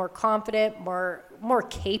secure, more confident, more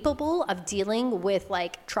capable of dealing with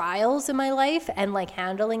like trials in my life and like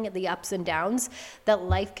handling the ups and downs that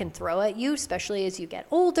life can throw at you, especially as you get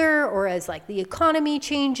older, or as like the economy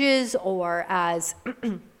changes, or as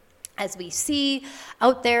as we see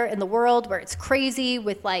out there in the world where it's crazy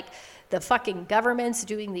with like the fucking governments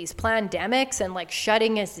doing these pandemics and like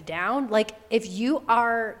shutting us down. Like, if you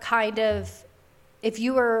are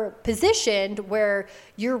positioned where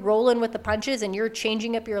you're rolling with the punches and you're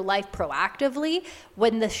changing up your life proactively,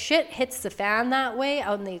 when the shit hits the fan that way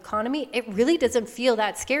out in the economy, it really doesn't feel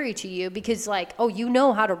that scary to you, because like, oh, you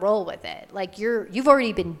know how to roll with it. Like, you've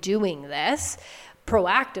already been doing this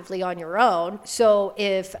proactively on your own. So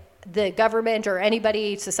if the government or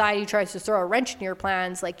anybody, society, tries to throw a wrench in your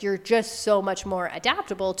plans, like, you're just so much more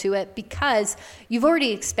adaptable to it, because you've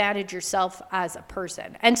already expanded yourself as a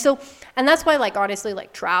person. And that's why, like, honestly,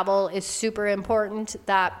 like, travel is super important.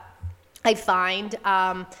 That I find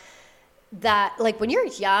that, like, when you're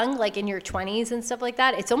young, like in your 20s and stuff like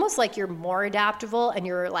that, it's almost like you're more adaptable, and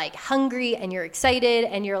you're like hungry, and you're excited,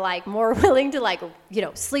 and you're like more willing to like,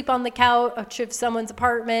 sleep on the couch of someone's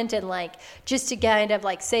apartment, and like just to kind of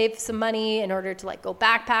like save some money in order to like go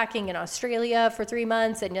backpacking in Australia for 3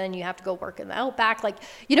 months, and then you have to go work in the outback. Like,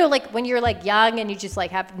 like when you're like young and you just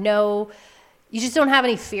like you just don't have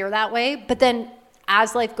any fear that way. But then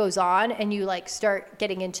as life goes on and you like start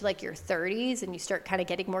getting into like your 30s and you start kind of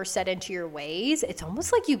getting more set into your ways, it's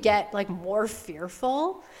almost like you get like more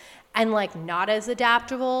fearful and like not as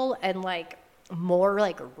adaptable and like more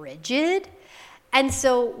like rigid. And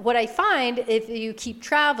so what I find, if you keep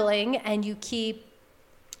traveling and you keep,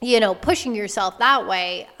 pushing yourself that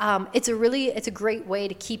way, it's a great way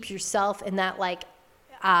to keep yourself in that like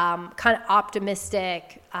kind of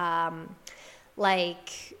optimistic,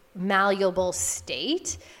 like malleable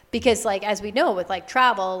state, because like, as we know with like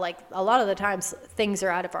travel, like a lot of the times things are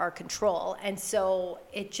out of our control. And so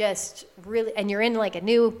it just really, and you're in like a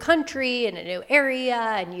new country and a new area,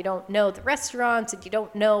 and you don't know the restaurants, and you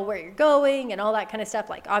don't know where you're going and all that kind of stuff.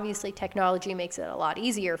 Like, obviously technology makes it a lot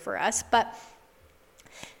easier for us, but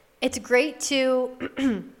it's great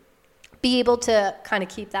to be able to kind of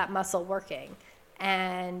keep that muscle working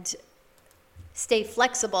and stay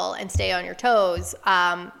flexible and stay on your toes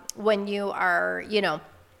when you are,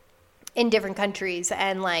 in different countries,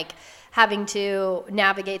 and like having to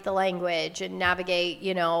navigate the language and navigate,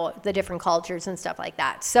 the different cultures and stuff like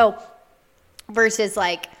that. So versus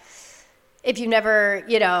like, if you never,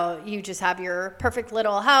 you just have your perfect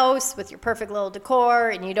little house with your perfect little decor,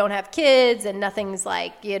 and you don't have kids, and nothing's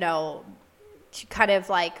like, kind of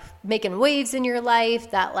like making waves in your life,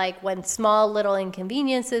 that like when small little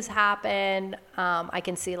inconveniences happen, I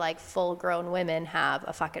can see like full grown women have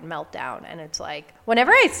a fucking meltdown. And it's like,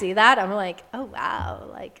 whenever I see that, I'm like, oh wow,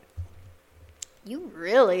 like you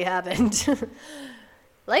really haven't.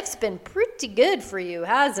 Life's been pretty good for you,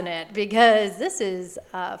 hasn't it? Because this is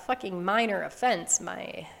a fucking minor offense,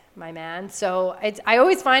 my man. So I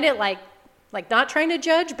always find it like not trying to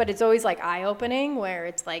judge, but it's always like eye-opening, where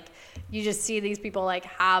it's like you just see these people like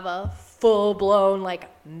have a full-blown like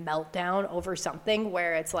meltdown over something,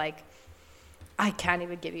 where it's like, I can't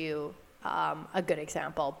even give you a good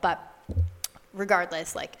example. But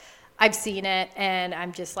regardless, like I've seen it, and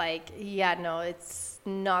I'm just like, yeah, no, it's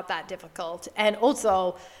not that difficult. And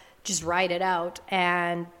also just ride it out,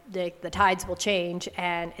 and the tides will change,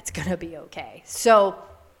 and it's gonna be okay. So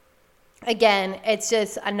again, it's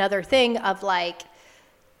just another thing of like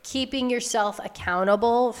keeping yourself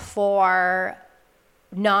accountable for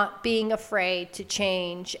not being afraid to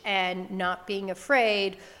change and not being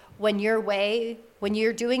afraid when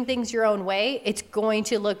you're doing things your own way, it's going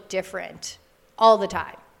to look different all the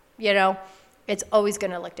time. It's always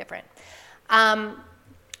going to look different. I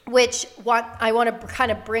want to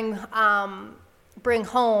kind of bring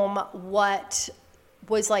home what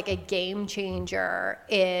was like a game changer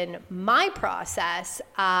in my process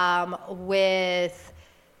with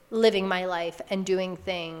living my life and doing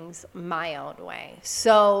things my own way.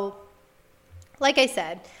 So, like I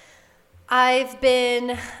said, I've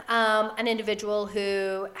been an individual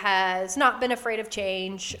who has not been afraid of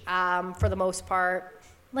change for the most part.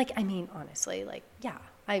 Honestly,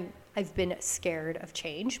 I've been scared of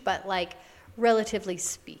change, but relatively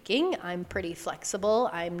speaking, I'm pretty flexible.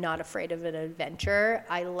 I'm not afraid of an adventure.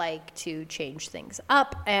 I like to change things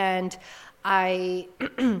up, and I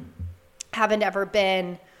haven't ever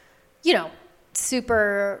been,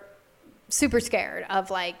 super, super scared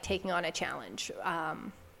of taking on a challenge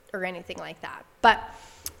or anything like that. But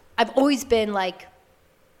I've always been like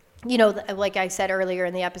I said earlier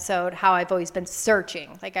in the episode, how I've always been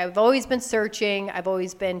searching. I've always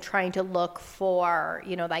been trying to look for,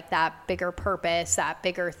 that bigger purpose, that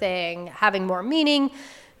bigger thing, having more meaning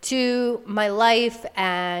to my life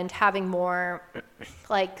and having more,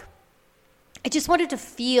 I just wanted to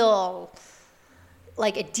feel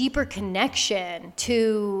a deeper connection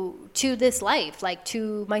to this life,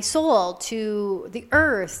 to my soul, to the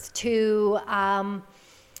earth, to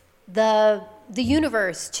the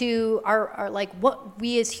universe, to our what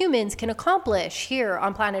we as humans can accomplish here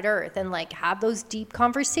on planet Earth, and have those deep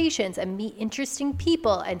conversations and meet interesting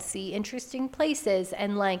people and see interesting places,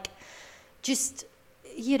 and just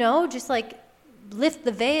lift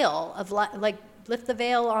the veil of lift the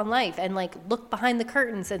veil on life and look behind the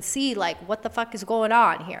curtains and see what the fuck is going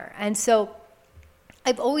on here. And so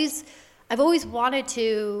I've always wanted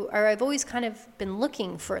to, or I've always kind of been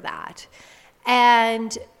looking for that.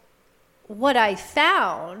 And what I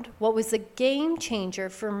found, what was a game changer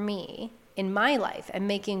for me in my life and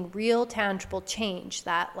making real tangible change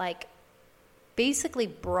that basically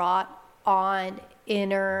brought on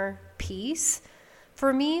inner peace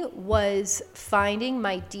for me, was finding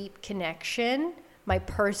my deep connection, my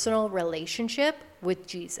personal relationship with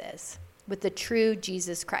Jesus, with the true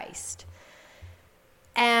Jesus Christ.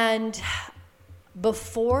 And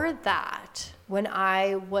before that, when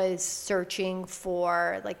I was searching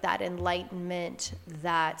for that enlightenment,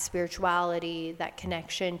 that spirituality, that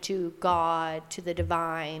connection to God, to the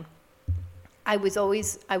divine, I was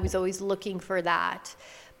always looking for that,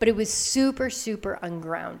 but it was super, super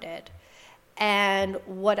ungrounded. And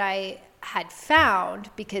what I had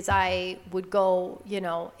found, because I would go,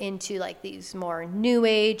 into these more new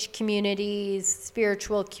age communities,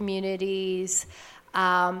 spiritual communities,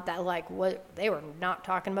 that they were not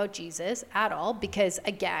talking about Jesus at all, because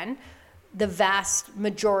again, the vast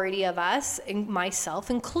majority of us, and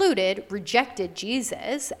myself included, rejected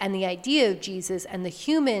Jesus and the idea of Jesus and the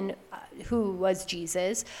human who was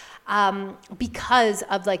Jesus, because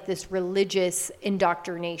of this religious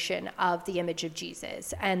indoctrination of the image of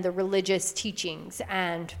Jesus and the religious teachings.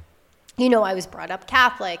 And I was brought up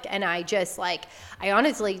Catholic, and I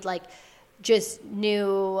honestly just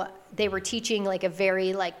knew they were teaching a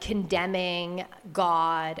very condemning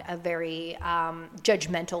God, a very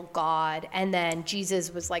judgmental God, and then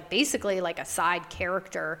Jesus was basically a side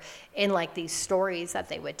character in these stories that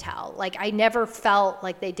they would tell. I never felt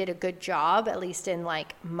they did a good job, at least in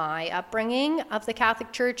my upbringing of the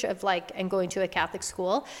Catholic Church, of and going to a Catholic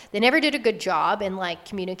school. They never did a good job in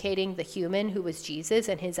communicating the human who was Jesus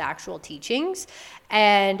and his actual teachings,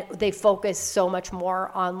 and they focused so much more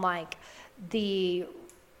on the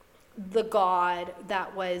God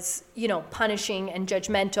that was, punishing and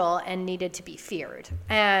judgmental and needed to be feared.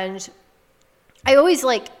 And I always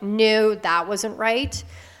knew that wasn't right.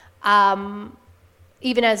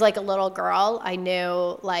 Even as a little girl, I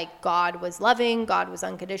knew God was loving, God was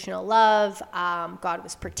unconditional love, God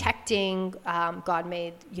was protecting, God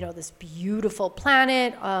made, this beautiful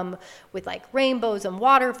planet with rainbows and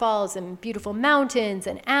waterfalls and beautiful mountains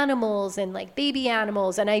and animals and baby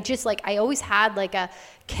animals. And I just I always had a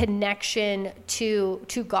connection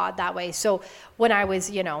to God that way. So when I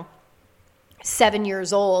was, 7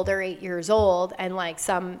 years old or 8 years old, and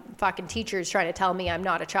some fucking teachers trying to tell me I'm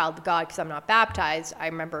not a child of God because I'm not baptized, I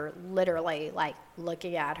remember literally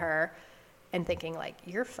looking at her and thinking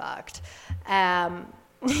you're fucked.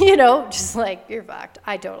 Just you're fucked.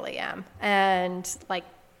 I totally am. And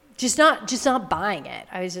just not buying it.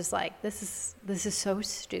 I was just this is so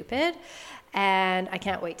stupid. and I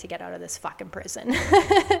can't wait to get out of this fucking prison.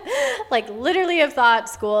 Like, literally have thought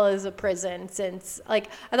school is a prison since, like,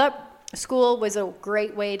 I thought school was a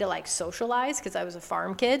great way to like socialize because I was a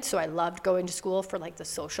farm kid. So I loved going to school for like the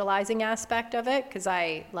socializing aspect of it because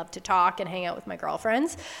I love to talk and hang out with my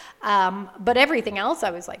girlfriends. But everything else,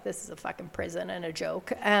 I was like, this is a fucking prison and a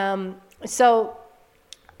joke. So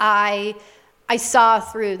I saw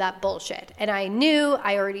through that bullshit, and I knew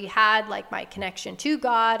I already had like my connection to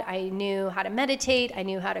God. I knew how to meditate. I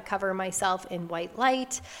knew how to cover myself in white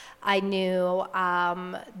light. I knew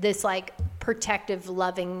this like protective,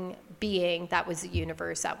 loving being that was the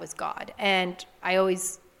universe, that was God. And I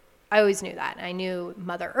always knew that. I knew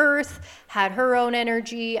Mother Earth had her own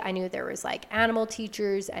energy. I knew there was like animal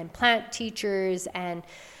teachers and plant teachers and,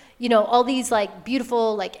 you know, all these like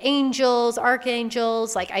beautiful like angels,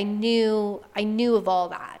 archangels. Like I knew of all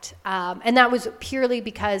that. And that was purely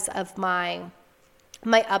because of my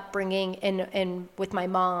upbringing in with my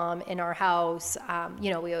mom in our house. You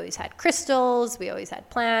know, we always had crystals, we always had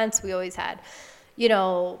plants, we always had, you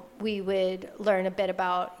know, we would learn a bit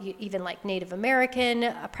about even like Native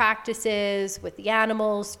American practices with the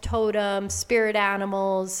animals, totems, spirit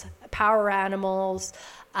animals, power animals,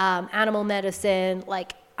 animal medicine.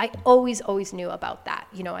 Like I always knew about that.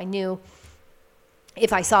 You know, I knew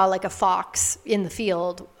if I saw like a fox in the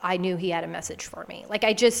field, I knew he had a message for me. Like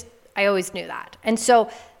I always knew that. And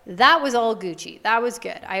so that was all Gucci. That was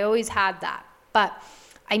good. I always had that. But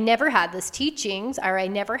I never had this teachings, or I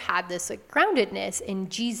never had this like groundedness in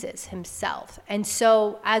Jesus himself. And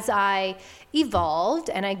so as I evolved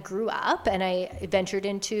and I grew up and I ventured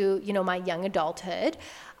into, you know, my young adulthood,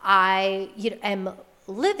 I am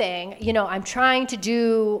living, you know, I'm trying to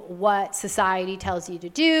do what society tells you to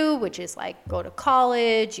do, which is like go to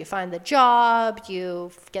college, you find the job, you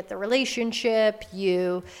get the relationship,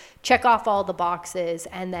 you check off all the boxes,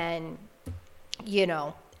 and then, you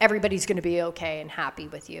know, everybody's going to be okay and happy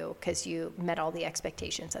with you because you met all the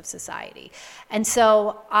expectations of society. And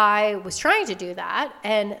so I was trying to do that.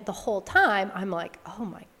 And the whole time I'm like, oh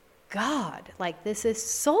my God, like this is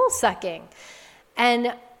soul sucking.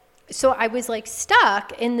 And so I was like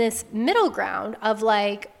stuck in this middle ground of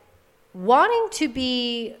like wanting to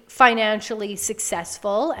be financially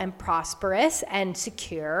successful and prosperous and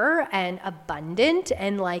secure and abundant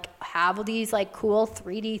and like have these like cool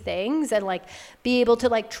 3D things and like be able to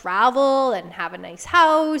like travel and have a nice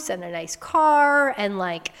house and a nice car and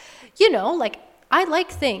like, you know, like I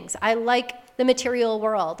like things. I like the material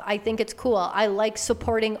world. I think it's cool. I like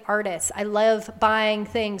supporting artists. I love buying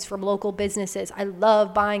things from local businesses. I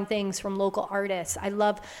love buying things from local artists. I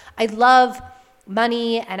love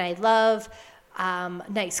money, and I love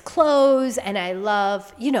nice clothes, and I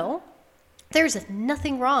love, you know, there's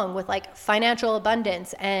nothing wrong with like financial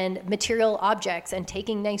abundance and material objects and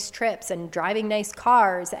taking nice trips and driving nice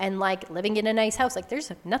cars and like living in a nice house. Like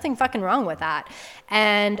there's nothing fucking wrong with that.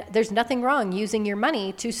 And there's nothing wrong using your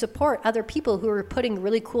money to support other people who are putting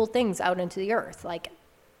really cool things out into the earth. Like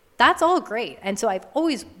that's all great. And so I've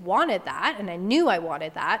always wanted that, and I knew I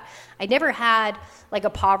wanted that. I never had like a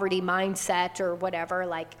poverty mindset or whatever.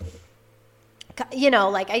 Like, you know,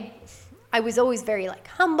 like I was always very like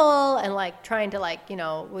humble and like trying to like, you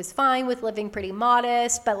know, was fine with living pretty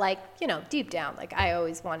modest, but like, you know, deep down, like I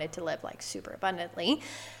always wanted to live like super abundantly.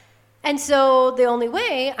 And so the only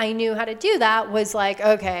way I knew how to do that was like,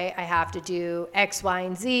 okay, I have to do X, Y,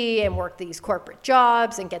 and Z and work these corporate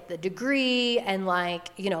jobs and get the degree and like,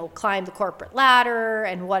 you know, climb the corporate ladder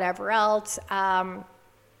and whatever else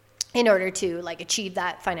in order to like achieve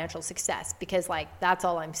that financial success, because like that's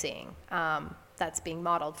all I'm seeing. That's being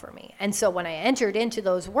modeled for me. And so when I entered into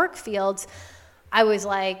those work fields, I was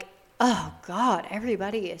like, oh God,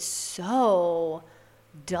 everybody is so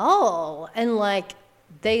dull. And like,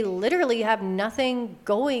 they literally have nothing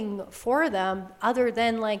going for them other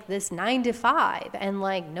than like this 9 to 5. And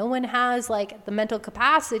like, no one has like the mental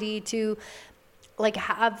capacity to like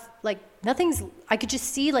have like I could just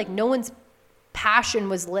see like no one's passion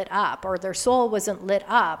was lit up, or their soul wasn't lit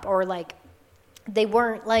up, or like they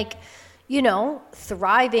weren't like, you know,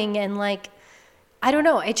 thriving, and like, I don't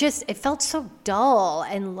know, it felt so dull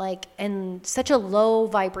and like, and such a low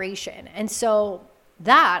vibration. And so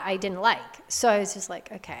that I didn't like. So I was just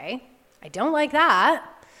like, okay, I don't like that.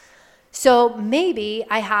 So maybe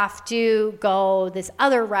I have to go this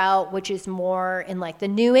other route, which is more in like the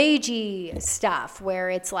new agey stuff, where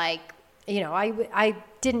it's like, you know,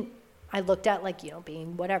 I looked at like, you know,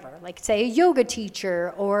 being whatever, like say a yoga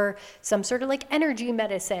teacher or some sort of like energy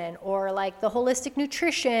medicine, or like the holistic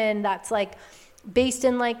nutrition that's like based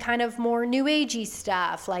in like kind of more new agey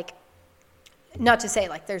stuff. Like, not to say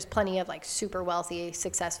like there's plenty of like super wealthy,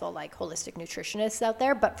 successful, like holistic nutritionists out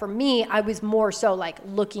there. But for me, I was more so like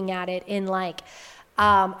looking at it in like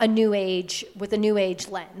a new age with a new age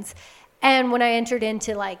lens. And when I entered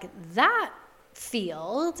into like that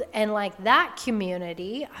field and like that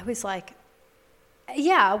community, I was like,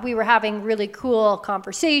 yeah, we were having really cool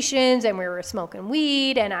conversations and we were smoking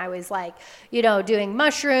weed and I was like, doing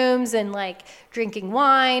mushrooms and like drinking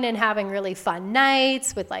wine and having really fun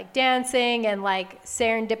nights with like dancing and like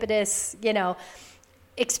serendipitous,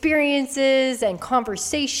 experiences and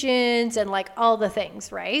conversations and like all the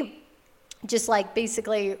things, right? Just like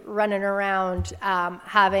basically running around,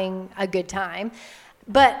 having a good time.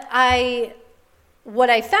 But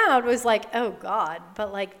what I found was like, oh God,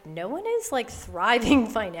 but like no one is like thriving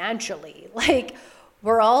financially. Like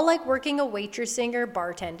we're all like working a waitressing or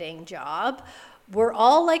bartending job. We're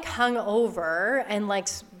all like hung over and like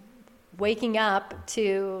waking up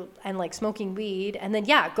to and like smoking weed and then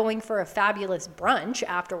going for a fabulous brunch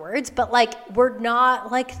afterwards. But like we're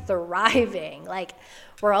not like thriving. Like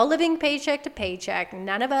we're all living paycheck to paycheck.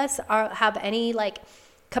 None of us have any like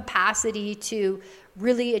capacity to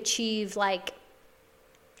really achieve like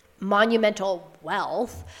monumental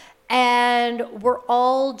wealth, and we're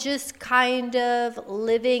all just kind of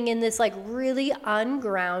living in this like really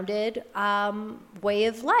ungrounded way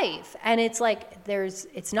of life. And it's like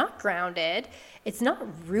it's not grounded, it's not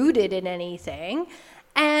rooted in anything,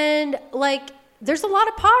 and like there's a lot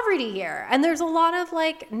of poverty here, and there's a lot of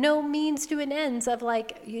like no means to an ends of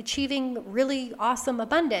like achieving really awesome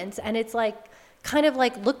abundance. And it's like kind of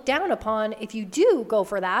like looked down upon if you do go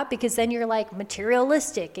for that, because then you're like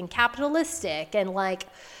materialistic and capitalistic and like,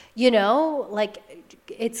 like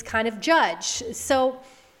it's kind of judged. So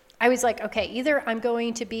I was like, okay, either I'm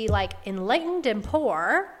going to be like enlightened and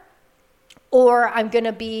poor, or I'm going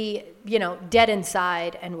to be, dead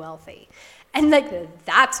inside and wealthy. And like,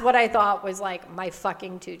 that's what I thought was like my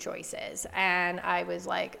fucking two choices. And I was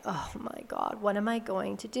like, oh my God, what am I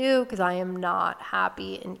going to do? Because I am not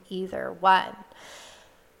happy in either one.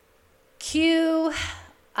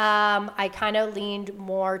 I kind of leaned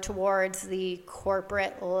more towards the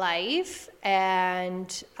corporate life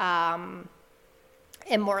and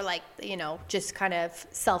more like, just kind of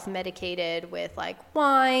self-medicated with like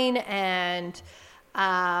wine and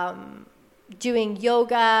doing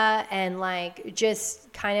yoga and like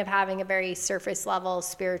just kind of having a very surface level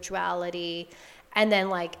spirituality, and then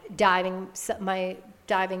like diving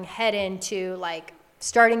head into like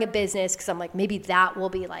starting a business, because I'm like, maybe that will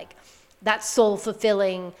be like that soul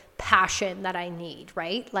fulfilling passion that I need,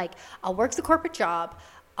 right? Like I'll work the corporate job,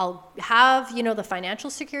 I'll have, the financial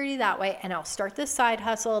security that way, and I'll start this side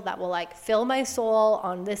hustle that will like fill my soul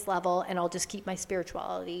on this level, and I'll just keep my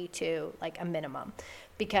spirituality to like a minimum,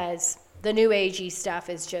 because the new agey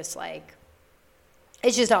stuff is just like,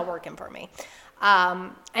 it's just not working for me.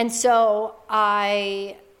 And so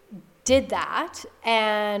I did that.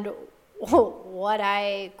 And what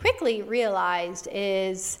I quickly realized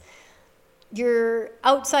is your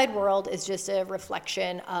outside world is just a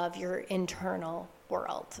reflection of your internal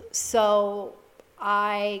world. So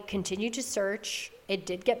I continued to search. It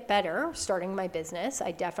did get better starting my business.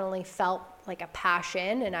 I definitely felt like a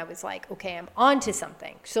passion, and I was like, okay, I'm onto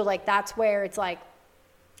something. So like that's where it's like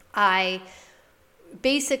I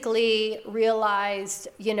basically realized,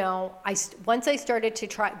 once I started to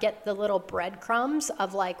get the little breadcrumbs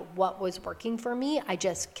of like what was working for me, I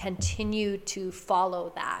just continued to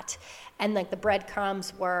follow that. And like the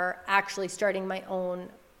breadcrumbs were actually starting my own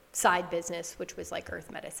side business, which was like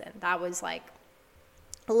earth medicine. That was like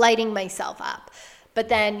lighting myself up. But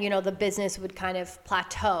then, the business would kind of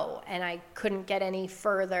plateau, and I couldn't get any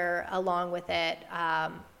further along with it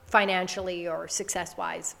financially or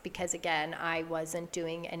success-wise, because, again, I wasn't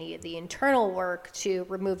doing any of the internal work to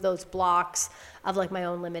remove those blocks of, like, my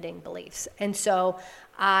own limiting beliefs. And so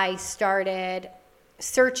I started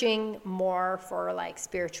searching more for, like,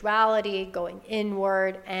 spirituality, going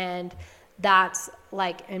inward, and that's,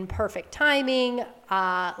 like, in perfect timing.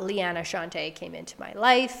 Liana Shanti came into my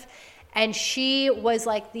life. And she was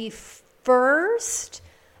like the first,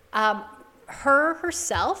 her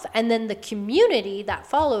herself, and then the community that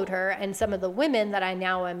followed her, and some of the women that I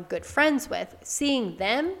now am good friends with, seeing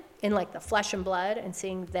them in like the flesh and blood and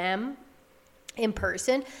seeing them in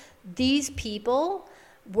person. These people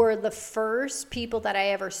were the first people that I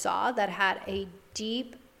ever saw that had a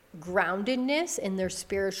deep groundedness in their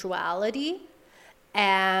spirituality,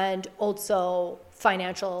 and also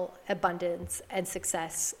financial abundance and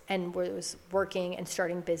success, and was working and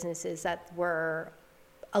starting businesses that were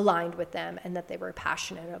aligned with them and that they were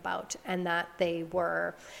passionate about, and that they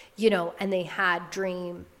were, and they had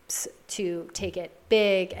dream steps to take it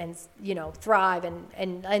big and, you know, thrive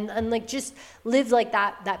and like just live like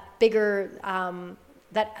that bigger,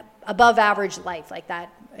 that above average life, like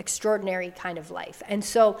that extraordinary kind of life. And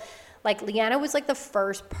so like Liana was like the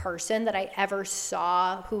first person that I ever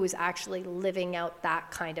saw who was actually living out that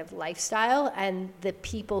kind of lifestyle. And the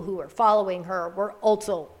people who were following her were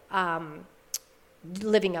also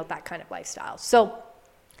living out that kind of lifestyle. So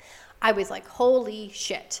I was like, holy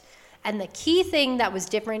shit. And the key thing that was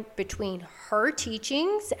different between her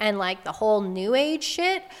teachings and like the whole new age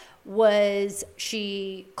shit was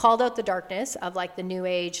she called out the darkness of like the new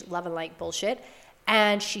age love and light bullshit.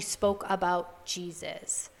 And she spoke about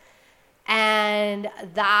Jesus. And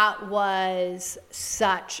that was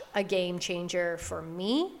such a game changer for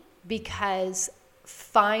me, because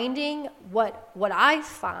finding what I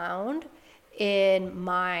found in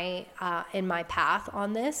my path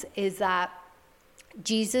on this is that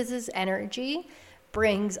Jesus's energy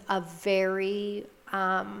brings a very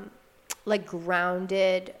like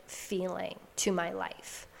grounded feeling to my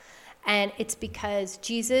life. And it's because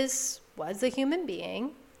Jesus was a human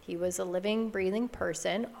being. He was a living, breathing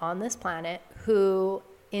person on this planet who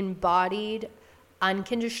embodied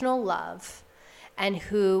unconditional love and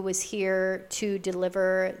who was here to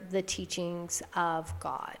deliver the teachings of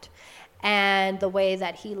God. And the way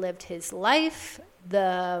that he lived his life,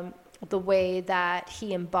 the way that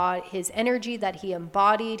he embodied his energy that he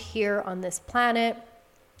embodied here on this planet,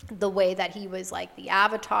 the way that he was like the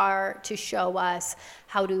avatar to show us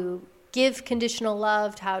how to give conditional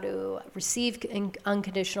love, how to receive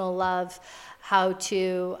unconditional love, how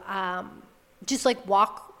to just like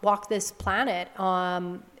walk this planet,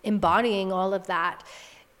 embodying all of that,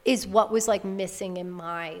 is what was like missing in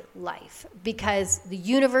my life, because the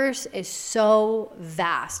universe is so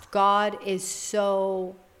vast. God is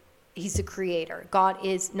so, he's the creator. God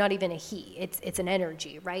is not even a he, it's an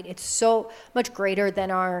energy, right? It's so much greater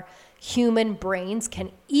than our human brains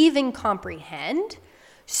can even comprehend.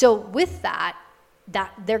 So with that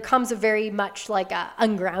there comes a very much like a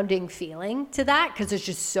ungrounding feeling to that, because it's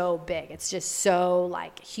just so big. It's just so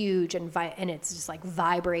like huge and it's just like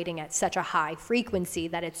vibrating at such a high frequency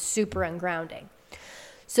that it's super ungrounding.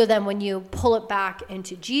 So then when you pull it back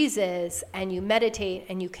into Jesus and you meditate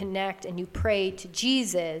and you connect and you pray to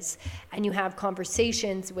Jesus and you have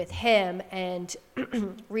conversations with him and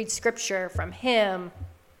read scripture from him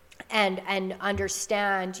and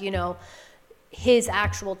understand, you know, his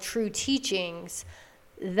actual true teachings,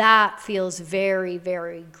 that feels very,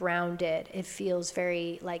 very grounded. It feels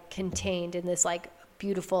very like contained in this like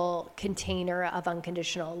beautiful container of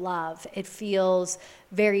unconditional love. It feels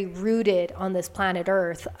very rooted on this planet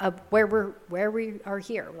Earth, where we are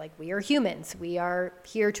here. Like, we are humans. We are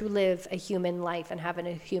here to live a human life and have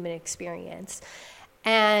a human experience.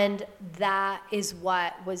 And that is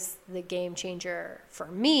what was the game changer for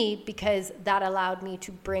me, because that allowed me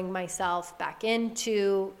to bring myself back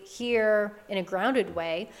into here in a grounded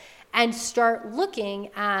way and start looking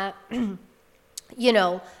at, you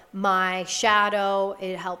know, my shadow.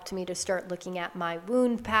 It helped me to start looking at my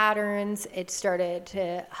wound patterns. It started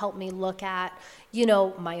to help me look at, you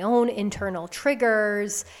know, my own internal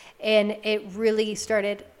triggers. And it really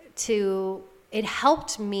it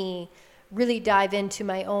helped me really dive into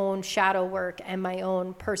my own shadow work and my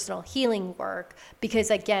own personal healing work, because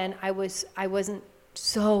again, I wasn't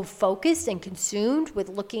so focused and consumed with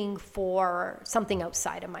looking for something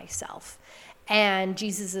outside of myself. And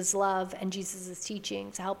Jesus's love and Jesus's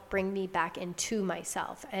teachings helped bring me back into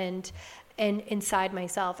myself and inside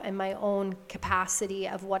myself and my own capacity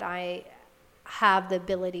of what I have the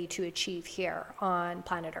ability to achieve here on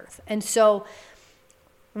planet Earth. And so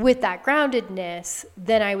with that groundedness,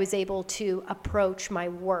 then I was able to approach my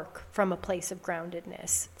work from a place of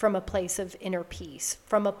groundedness, from a place of inner peace,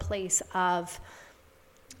 from a place of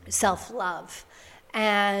self-love.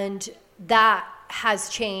 And that has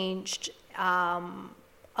changed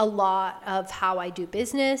a lot of how I do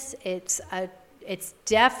business. It's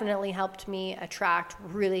definitely helped me attract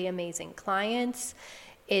really amazing clients.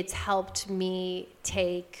 It's helped me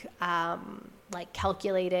take like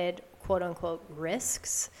calculated quote unquote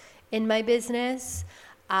risks in my business.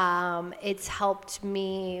 It's helped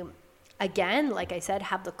me, again, like I said,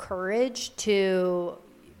 have the courage to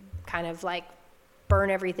kind of like burn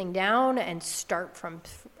everything down and start from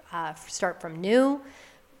new.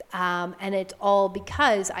 And it's all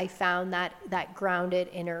because I found that grounded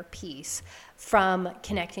inner peace from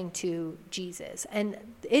connecting to Jesus. And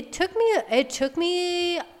it took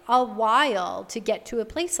me a while to get to a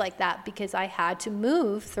place like that, because I had to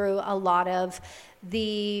move through a lot of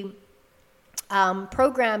the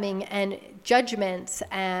programming and judgments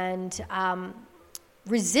and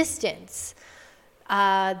resistance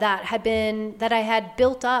that I had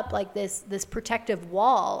built up, like this protective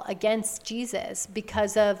wall against Jesus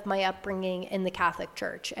because of my upbringing in the Catholic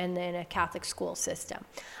Church and in a Catholic school system.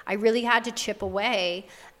 I really had to chip away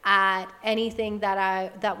at anything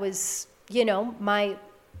that was,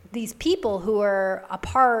 these people who are a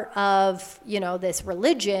part of, this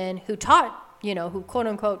religion who taught, who quote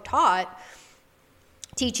unquote taught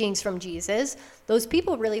teachings from Jesus. Those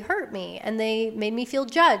people really hurt me, and they made me feel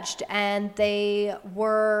judged, and it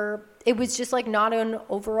was just like not an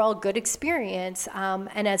overall good experience.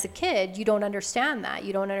 And as a kid, you don't understand that.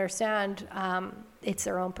 You don't understand it's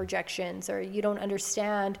their own projections, or you don't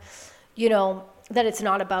understand, that it's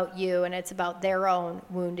not about you, and it's about their own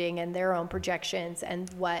wounding and their own projections and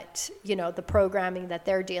what, the programming that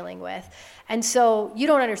they're dealing with. And so you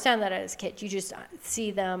don't understand that as a kid. You just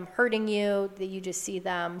see them hurting you, you just see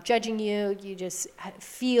them judging you, you just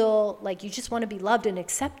feel like you just want to be loved and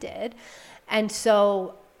accepted. And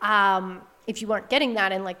so if you weren't getting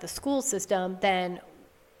that in like the school system, then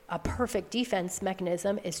a perfect defense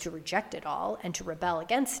mechanism is to reject it all and to rebel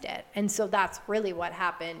against it. And so that's really what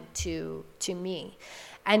happened to me.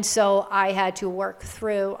 And so I had to work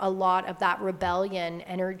through a lot of that rebellion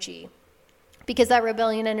energy, because that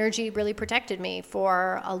rebellion energy really protected me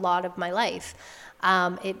for a lot of my life.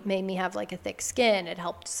 It made me have like a thick skin. It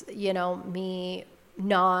helped, me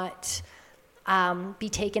not be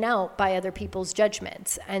taken out by other people's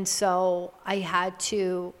judgments. And so I had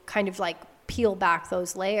to kind of like peel back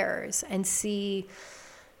those layers and see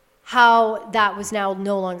how that was now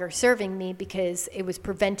no longer serving me, because it was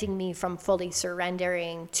preventing me from fully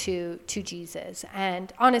surrendering to Jesus.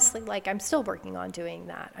 And honestly, like, I'm still working on doing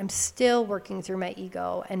that. I'm still working through my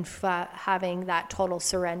ego and having that total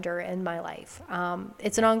surrender in my life.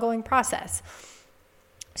 It's an ongoing process.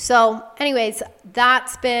 So anyways,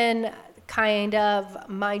 that's been kind of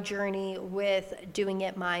my journey with doing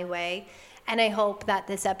it my way. And I hope that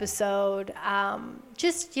this episode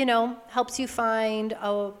just, helps you find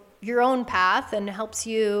your own path and helps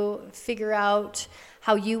you figure out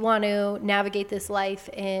how you want to navigate this life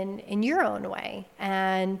in your own way.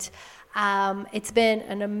 And it's been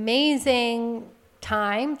an amazing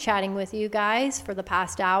time chatting with you guys for the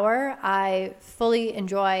past hour. I fully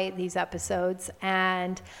enjoy these episodes,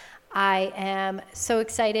 and I am so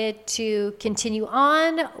excited to continue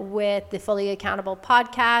on with the Fully Accountable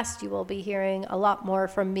podcast. You will be hearing a lot more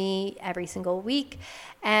from me every single week.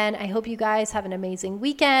 And I hope you guys have an amazing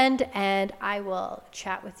weekend, and I will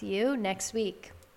chat with you next week.